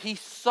 Because he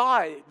saw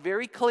it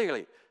very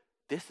clearly.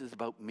 This is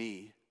about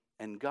me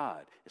and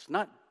God. It's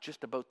not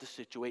just about the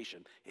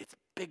situation. It's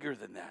bigger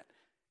than that.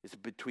 It's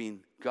between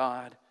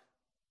God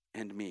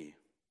and me.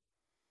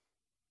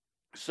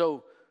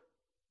 So,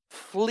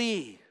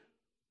 flee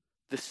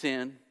the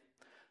sin,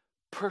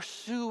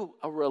 pursue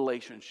a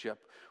relationship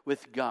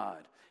with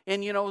God.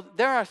 And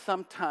there are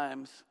some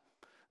times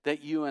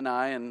that you and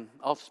and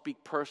I'll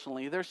speak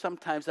personally, there's some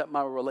times that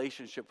my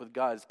relationship with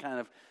God is kind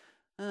of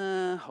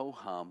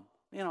ho-hum.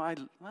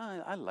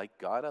 I like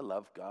God, I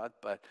love God,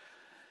 but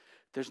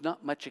there's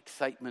not much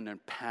excitement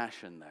and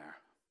passion there.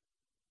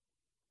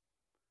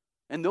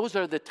 And those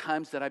are the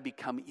times that I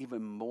become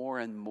even more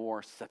and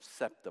more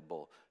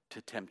susceptible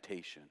to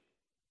temptation.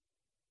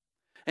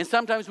 And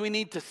sometimes we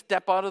need to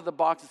step out of the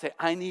box and say,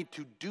 I need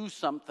to do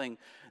something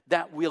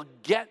that will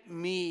get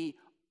me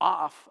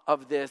off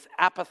of this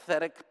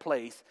apathetic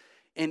place,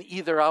 and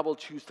either I will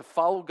choose to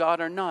follow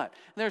God or not.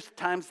 And there's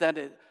times that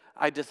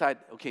I decide,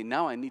 okay,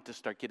 now I need to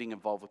start getting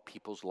involved with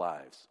people's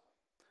lives.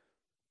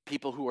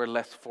 People who are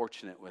less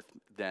fortunate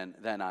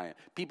than I am.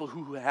 People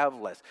who have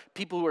less.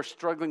 People who are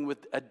struggling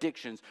with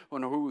addictions,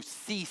 who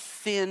see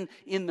sin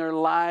in their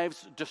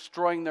lives,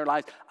 destroying their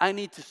lives. I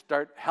need to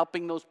start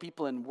helping those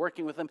people and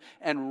working with them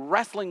and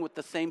wrestling with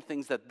the same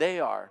things that they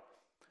are,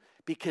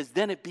 because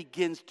then it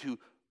begins to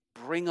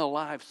bring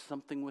alive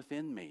something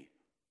within me.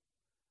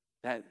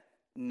 That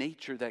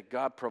nature that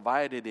God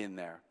provided in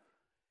there.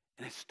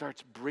 And it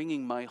starts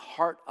bringing my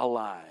heart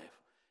alive.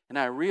 And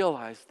I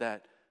realize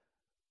that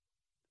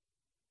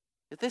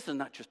this is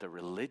not just a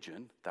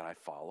religion that I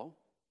follow.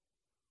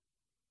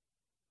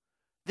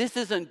 This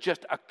isn't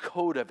just a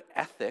code of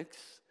ethics.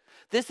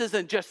 This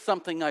isn't just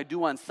something I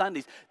do on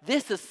Sundays.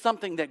 This is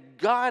something that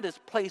God has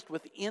placed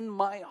within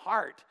my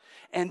heart.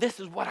 And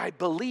this is what I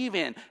believe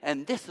in.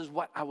 And this is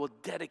what I will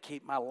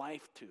dedicate my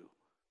life to.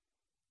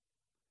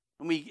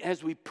 And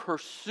as we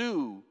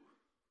pursue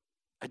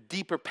a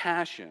deeper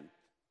passion,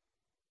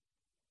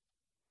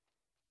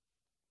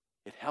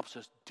 it helps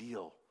us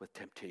deal with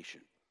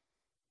temptation.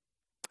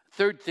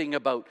 Third thing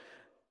about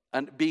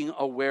being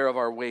aware of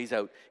our ways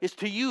out is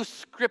to use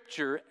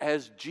Scripture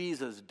as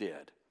Jesus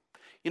did.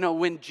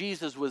 When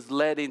Jesus was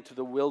led into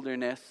the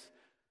wilderness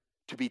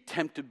to be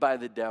tempted by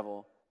the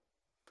devil,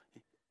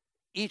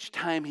 each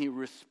time he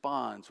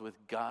responds with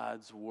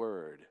God's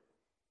word.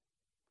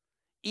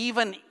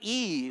 Even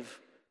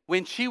Eve,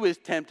 when she was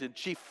tempted,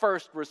 she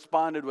first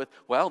responded with,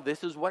 well,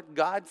 this is what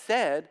God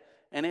said,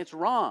 and it's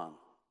wrong.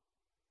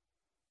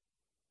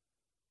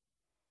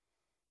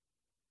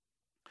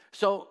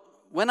 So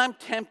when I'm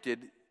tempted,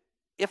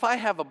 if I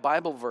have a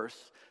Bible verse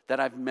that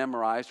I've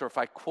memorized, or if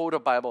I quote a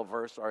Bible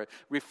verse or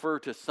refer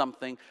to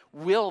something,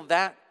 will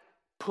that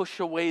push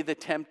away the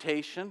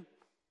temptation?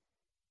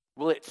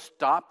 Will it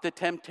stop the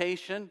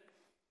temptation?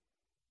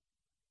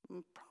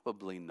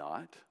 Probably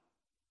not.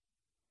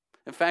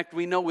 In fact,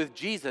 we know with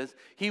Jesus,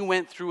 he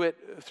went through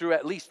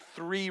at least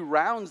 3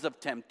 rounds of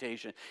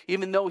temptation.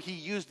 Even though he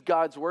used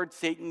God's word,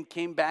 Satan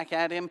came back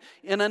at him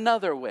in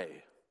another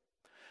way.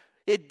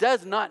 It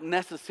does not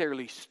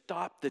necessarily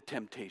stop the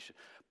temptation,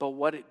 but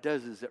what it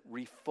does is it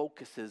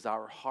refocuses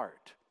our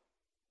heart.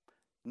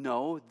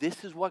 No,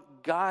 this is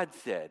what God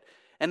said.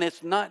 And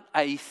it's not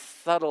a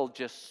subtle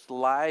just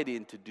slide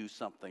in to do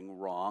something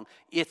wrong.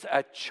 It's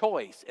a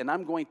choice, and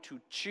I'm going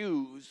to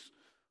choose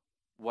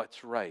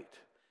what's right.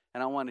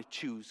 And I want to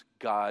choose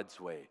God's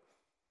way.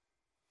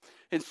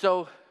 And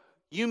so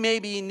you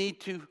maybe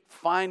need to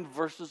find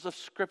verses of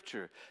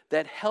Scripture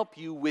that help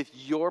you with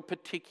your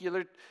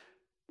particular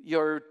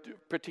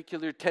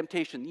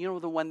temptation.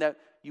 The one that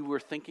you were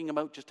thinking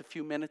about just a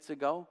few minutes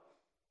ago?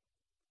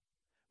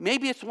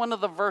 Maybe it's one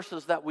of the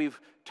verses that we've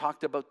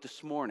talked about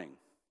this morning.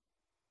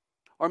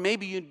 Or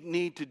maybe you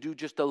need to do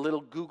just a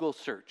little Google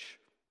search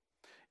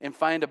and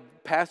find a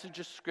passage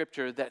of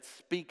Scripture that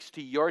speaks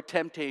to your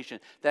temptation,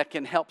 that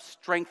can help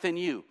strengthen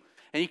you.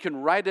 And you can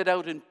write it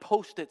out and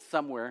post it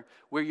somewhere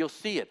where you'll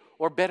see it.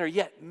 Or better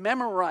yet,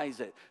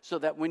 memorize it so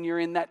that when you're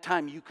in that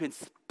time, you can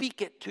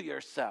speak it to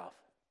yourself.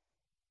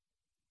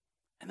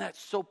 And that's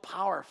so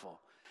powerful.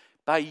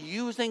 By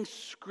using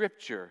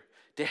Scripture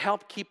to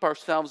help keep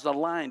ourselves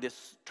aligned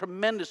is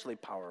tremendously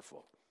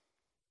powerful.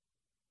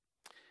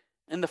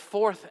 And the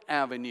fourth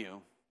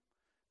avenue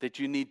that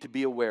you need to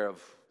be aware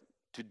of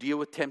to deal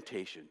with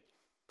temptation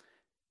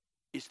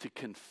is to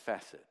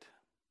confess it.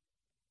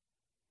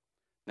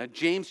 Now,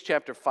 James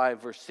chapter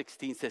 5, verse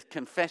 16 says,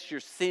 confess your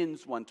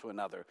sins one to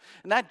another.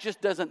 And that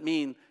just doesn't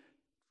mean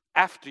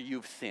after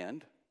you've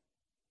sinned.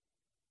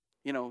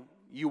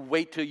 You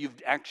wait till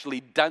you've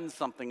actually done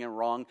something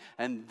wrong,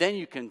 and then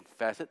you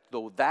confess it,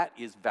 though that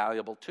is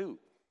valuable too.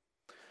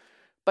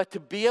 But to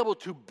be able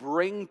to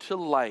bring to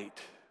light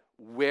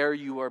where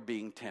you are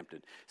being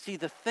tempted. See,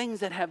 the things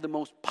that have the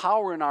most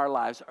power in our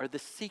lives are the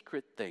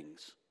secret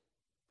things.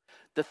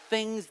 The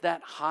things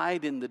that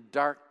hide in the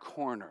dark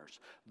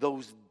corners,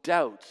 those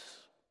doubts,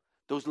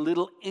 those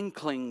little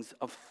inklings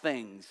of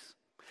things,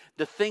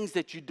 the things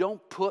that you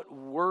don't put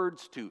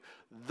words to,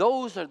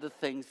 those are the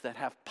things that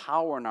have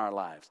power in our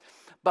lives.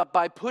 But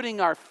by putting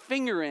our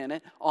finger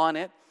on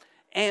it,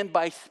 and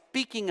by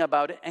speaking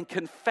about it and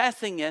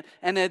confessing it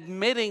and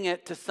admitting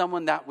it to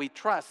someone that we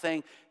trust,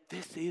 saying,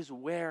 this is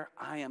where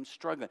I am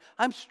struggling.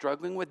 I'm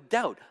struggling with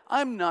doubt.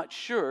 I'm not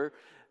sure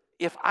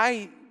if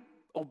I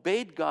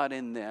obeyed God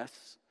in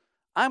this,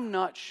 I'm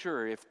not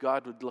sure if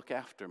God would look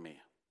after me.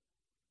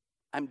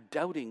 I'm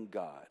doubting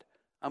God.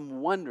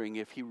 I'm wondering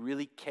if he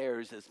really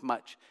cares as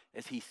much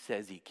as he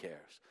says he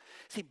cares.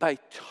 See, by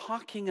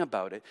talking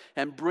about it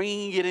and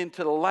bringing it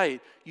into the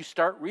light, you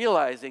start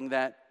realizing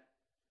that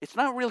it's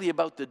not really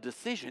about the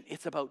decision.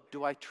 It's about,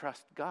 do I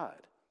trust God?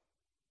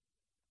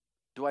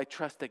 Do I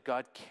trust that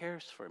God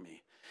cares for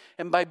me?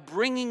 And by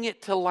bringing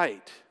it to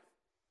light,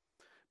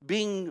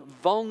 being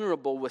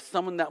vulnerable with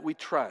someone that we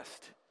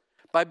trust,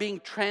 by being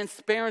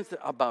transparent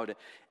about it,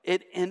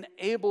 it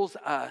enables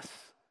us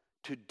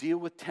to deal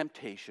with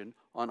temptation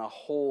on a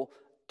whole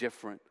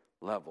different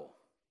level.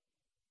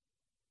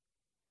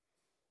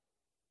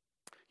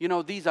 You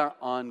know, these are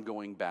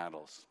ongoing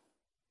battles.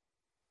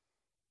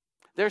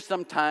 There's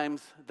some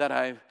times that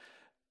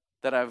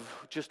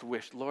I've just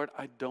wished, Lord,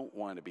 I don't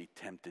want to be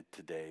tempted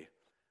today,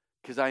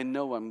 because I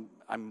know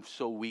I'm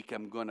so weak,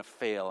 I'm going to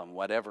fail on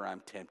whatever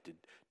I'm tempted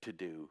to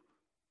do.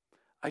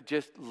 I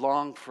just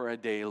long for a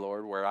day,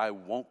 Lord, where I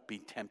won't be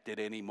tempted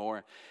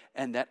anymore,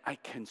 and that I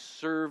can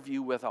serve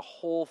you with a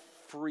whole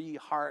free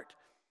heart,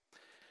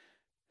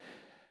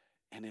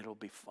 and it'll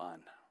be fun.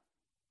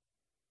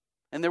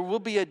 And there will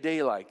be a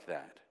day like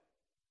that.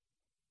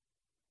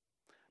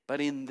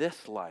 But in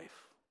this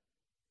life,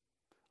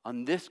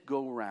 on this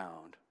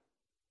go-round,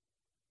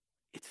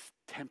 it's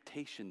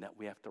temptation that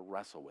we have to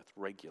wrestle with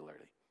regularly.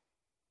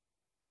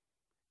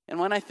 And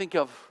when I think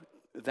of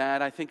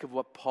that, I think of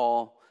what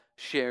Paul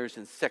shares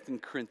in 2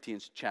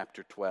 Corinthians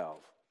chapter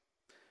 12.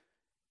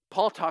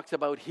 Paul talks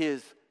about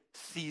his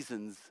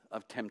seasons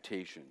of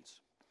temptations.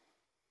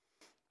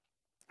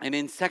 And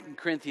in 2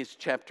 Corinthians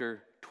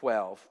chapter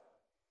 12,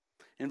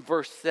 in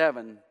verse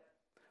 7,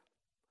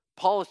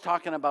 Paul is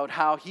talking about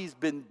how he's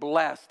been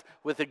blessed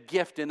with a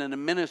gift and in a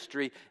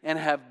ministry and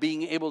have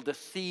been able to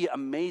see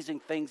amazing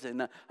things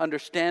and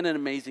understand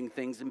amazing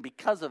things. And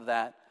because of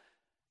that,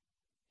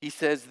 he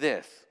says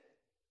this.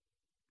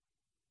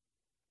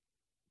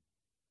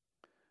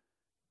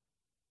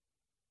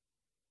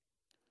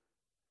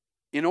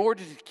 In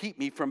order to keep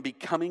me from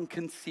becoming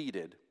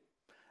conceited,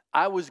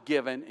 I was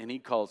given, and he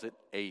calls it,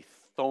 a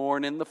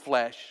thorn in the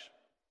flesh,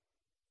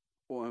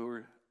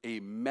 or a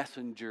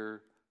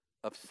messenger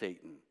of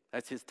Satan.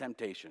 That's his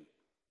temptation.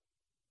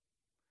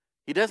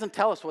 He doesn't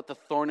tell us what the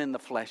thorn in the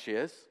flesh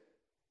is.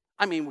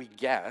 I mean, we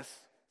guess.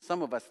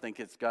 Some of us think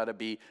it's got to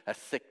be a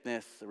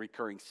sickness, a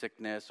recurring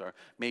sickness, or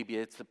maybe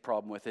it's a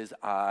problem with his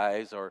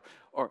eyes, or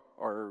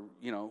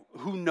you know,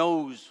 who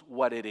knows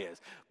what it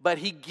is. But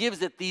he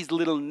gives it these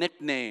little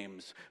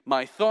nicknames.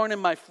 My thorn in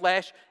my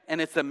flesh, and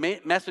it's a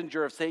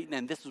messenger of Satan,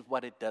 and this is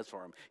what it does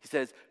for him. He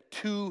says,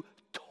 to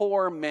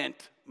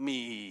torment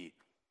me.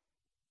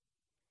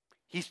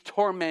 He's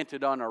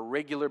tormented on a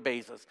regular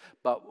basis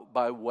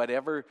by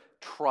whatever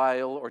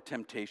trial or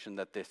temptation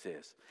that this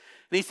is.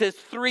 And he says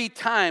 3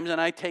 times,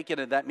 and I take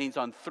it that means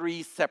on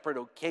 3 separate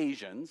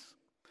occasions.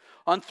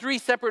 On 3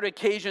 separate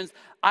occasions,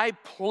 I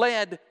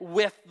pled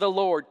with the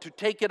Lord to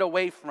take it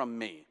away from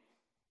me.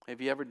 Have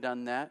you ever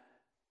done that?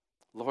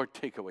 Lord,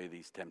 take away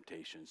these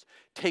temptations.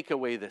 Take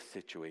away this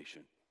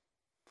situation.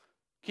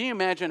 Can you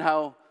imagine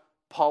how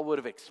Paul would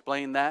have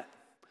explained that?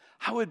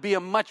 I would be a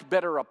much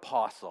better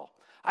apostle.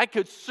 I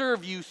could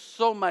serve you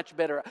so much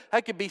better.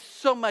 I could be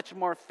so much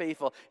more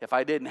faithful if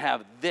I didn't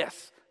have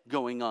this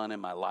going on in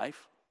my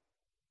life.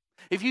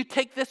 If you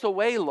take this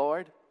away,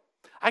 Lord,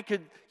 I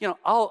could,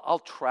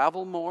 I'll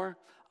travel more.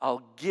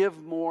 I'll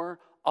give more.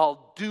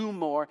 I'll do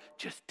more.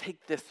 Just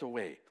take this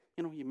away.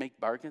 You make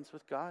bargains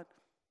with God.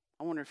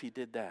 I wonder if he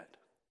did that.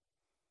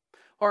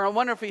 Or I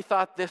wonder if he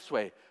thought this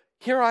way.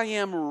 Here I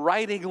am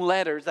writing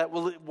letters that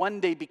will one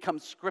day become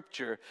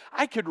scripture.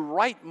 I could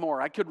write more.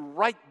 I could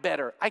write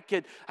better. I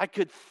could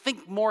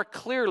think more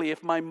clearly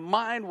if my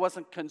mind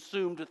wasn't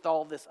consumed with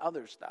all this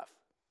other stuff.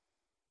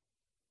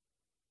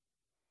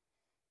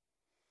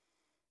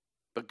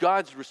 But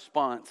God's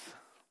response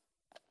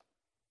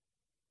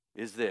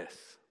is this.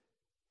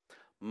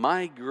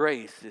 My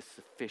grace is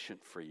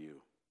sufficient for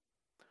you,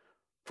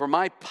 for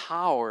my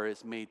power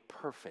is made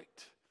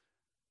perfect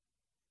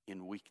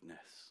in weakness.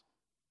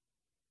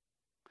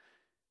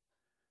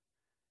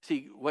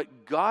 See,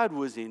 what God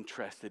was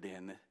interested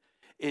in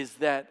is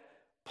that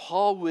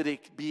Paul would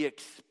be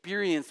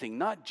experiencing,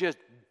 not just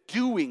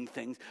doing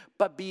things,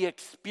 but be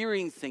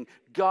experiencing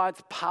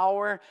God's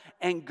power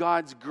and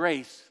God's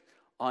grace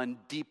on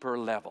deeper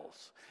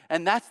levels.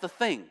 And that's the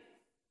thing,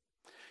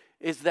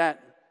 is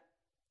that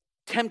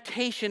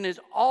temptation is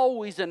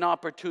always an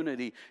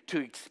opportunity to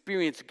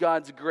experience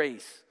God's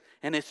grace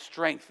and his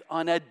strength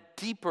on a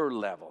deeper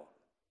level.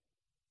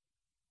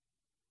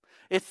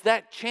 It's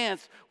that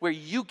chance where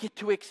you get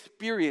to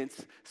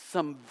experience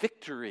some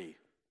victory.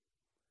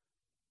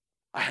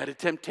 I had a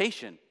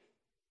temptation.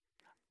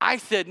 I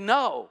said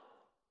no.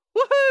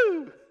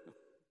 Woohoo!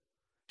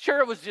 Sure,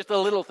 it was just a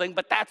little thing,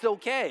 but that's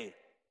okay.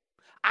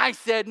 I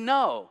said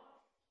no.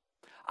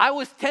 I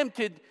was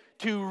tempted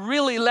to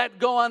really let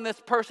go on this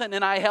person,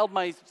 and I held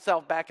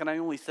myself back, and I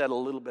only said a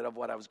little bit of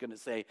what I was going to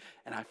say,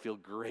 and I feel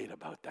great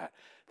about that.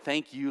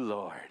 Thank you,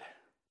 Lord.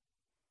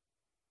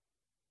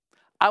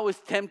 I was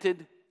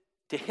tempted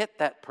to hit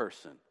that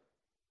person.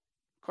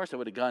 Of course, I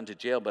would have gone to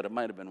jail, but it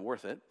might have been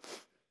worth it.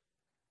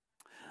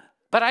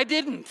 But I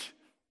didn't.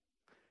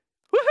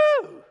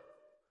 Woohoo!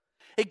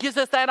 It gives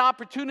us that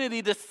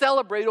opportunity to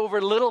celebrate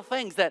over little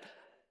things that,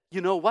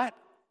 you know what?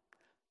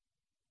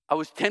 I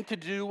was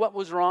tempted to do what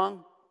was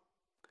wrong.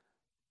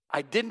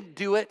 I didn't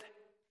do it,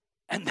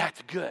 and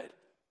that's good.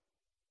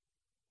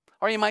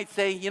 Or you might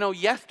say,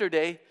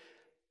 yesterday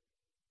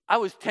I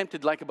was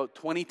tempted like about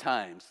 20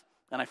 times,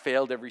 and I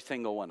failed every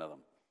single one of them.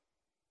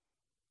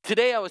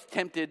 Today I was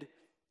tempted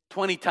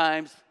 20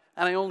 times,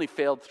 and I only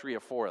failed 3 or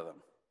 4 of them,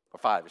 or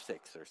 5 or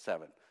 6 or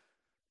 7.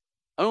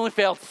 I only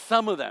failed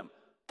some of them.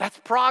 That's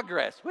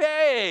progress.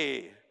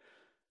 Hey!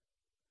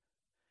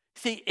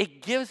 See,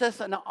 it gives us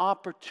an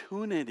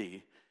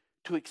opportunity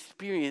to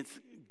experience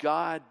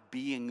God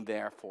being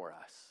there for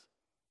us.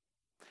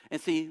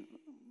 And see,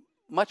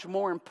 much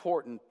more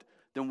important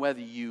than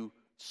whether you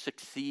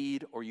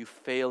succeed or you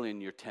fail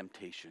in your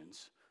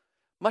temptations,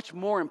 much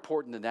more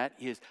important than that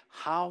is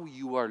how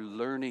you are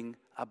learning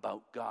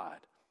about God.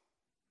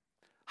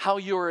 How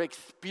you're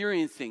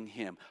experiencing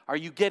Him. Are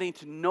you getting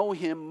to know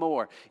Him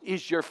more?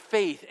 Is your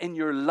faith and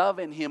your love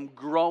in Him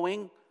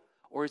growing,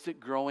 or is it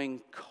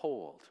growing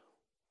cold?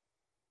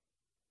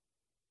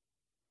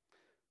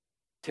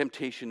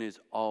 Temptation is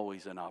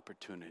always an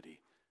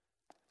opportunity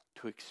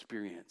to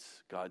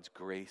experience God's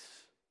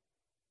grace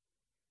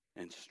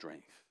and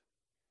strength.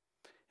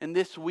 And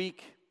this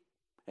week,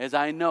 as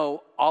I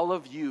know all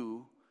of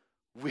you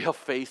will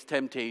face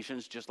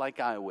temptations just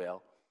like I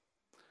will,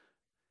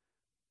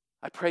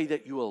 I pray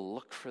that you will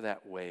look for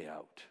that way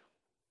out,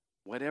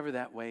 whatever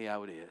that way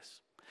out is.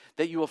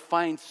 That you will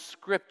find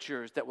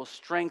scriptures that will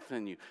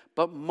strengthen you.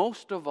 But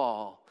most of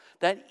all,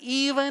 that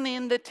even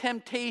in the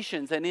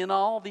temptations and in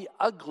all the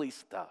ugly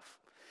stuff,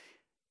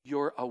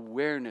 your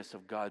awareness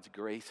of God's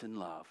grace and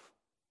love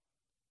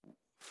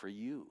for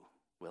you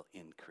will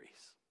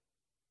increase.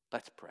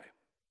 Let's pray.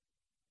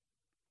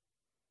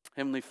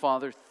 Heavenly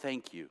Father,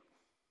 thank you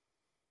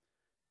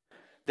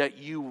that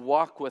you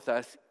walk with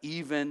us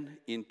even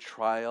in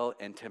trial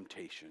and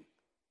temptation.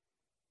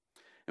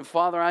 And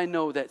Father, I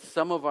know that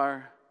some of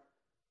our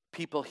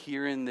people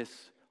here in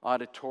this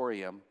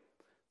auditorium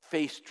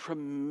face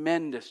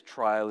tremendous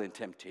trial and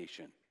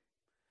temptation,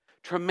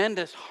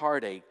 tremendous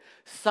heartache,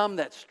 some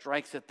that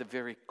strikes at the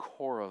very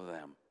core of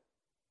them.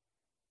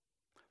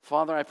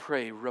 Father, I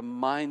pray,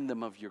 remind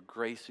them of your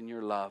grace and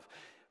your love.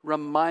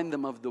 Remind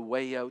them of the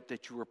way out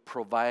that you are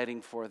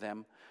providing for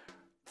them.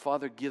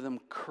 Father, give them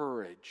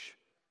courage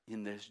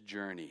in this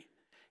journey.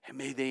 And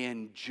may they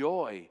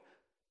enjoy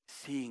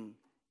seeing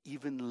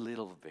even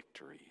little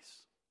victories.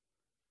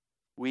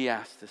 We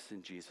ask this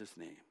in Jesus'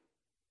 name.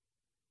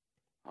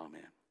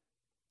 Amen.